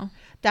 I don't know.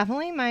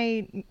 Definitely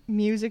my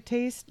music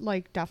taste,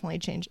 like definitely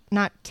changed.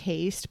 Not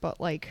taste, but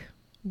like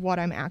what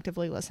I'm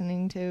actively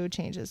listening to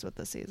changes with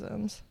the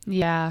seasons.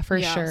 Yeah, for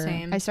Yeah, sure.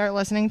 same. I start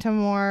listening to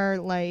more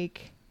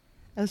like,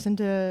 I listen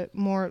to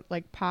more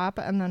like pop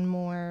and then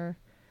more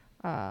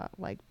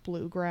like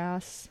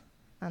bluegrass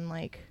and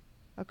like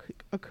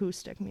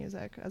acoustic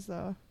music as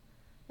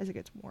it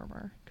gets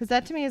warmer, because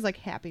that to me is like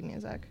happy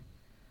music.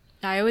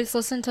 I always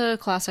listen to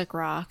classic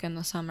rock in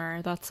the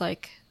summer. That's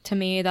like, to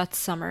me, that's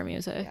summer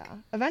music. Yeah.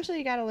 Eventually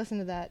you got to listen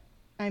to that.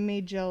 I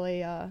made Jill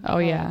a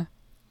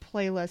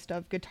playlist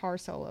of guitar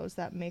solos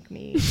that make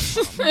me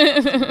that's what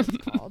it's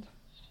called.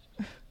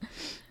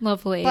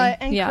 Lovely.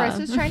 And Chris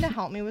was trying to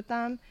help me with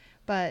them,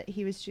 but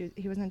he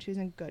wasn't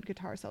choosing good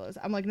guitar solos.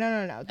 I'm like,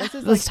 no. This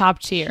is like top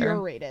tier.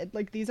 Curated.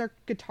 Like, these are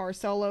guitar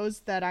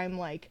solos that I'm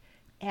like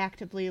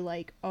actively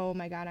like, oh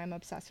my god, I'm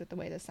obsessed with the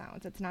way this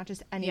sounds. It's not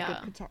just any good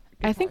guitar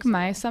I think solo.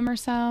 my summer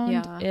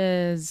sound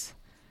is,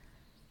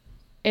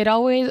 it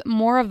always,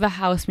 more of the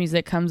house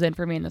music comes in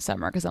for me in the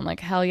summer, because I'm like,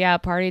 hell yeah,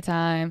 party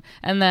time.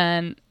 And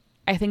then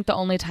I think the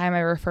only time I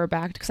refer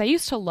back to, because I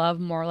used to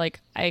love more like,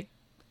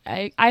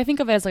 I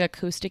think of it as like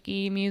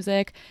acoustic-y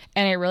music,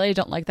 and I really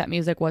don't like that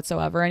music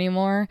whatsoever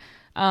anymore.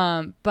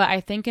 But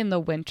I think in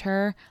the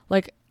winter,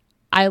 like,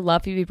 I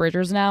love Phoebe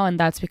Bridgers now, and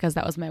that's because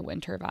that was my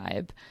winter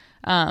vibe.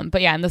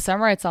 But yeah, in the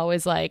summer, it's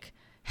always like,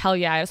 hell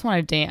yeah, I just want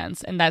to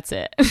dance, and that's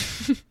it.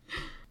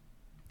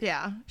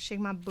 Yeah, shake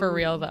my booty. For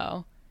real,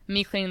 though.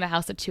 Me cleaning the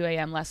house at 2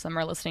 a.m. last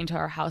summer, listening to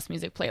our house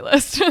music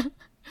playlist.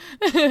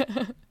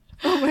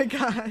 Oh my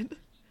god.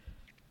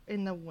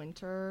 In the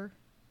winter,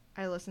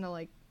 I listen to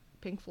like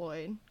Pink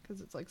Floyd,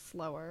 because it's like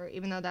slower,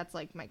 even though that's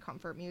like my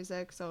comfort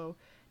music. So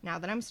now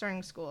that I'm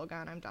starting school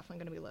again, I'm definitely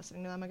going to be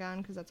listening to them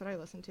again, because that's what I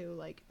listen to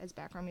like as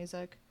background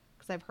music,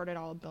 because I've heard it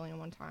all a billion and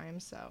one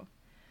times, so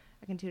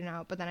I can tune it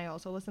out. But then I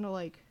also listen to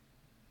like,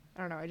 I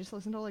don't know, I just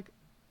listen to like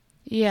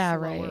slower,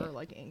 right,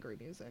 like angry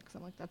music, so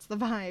I'm like, that's the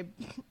vibe.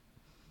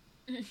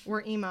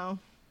 We're emo.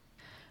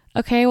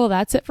 Okay, well,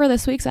 that's it for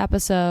this week's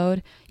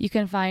episode. You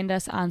can find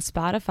us on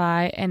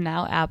Spotify and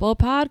now Apple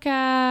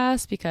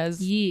Podcasts, because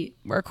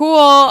we're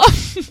cool.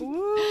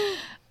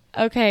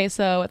 Okay,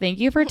 so thank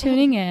you for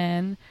tuning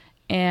in.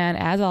 And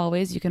as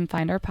always, you can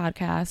find our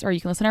podcast, or you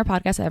can listen to our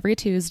podcast every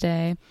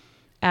Tuesday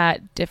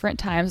at different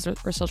times.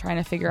 We're still trying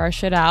to figure our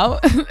shit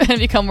out and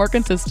become more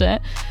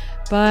consistent.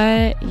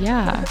 But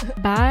yeah.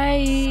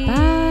 Bye.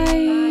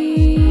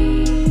 Bye.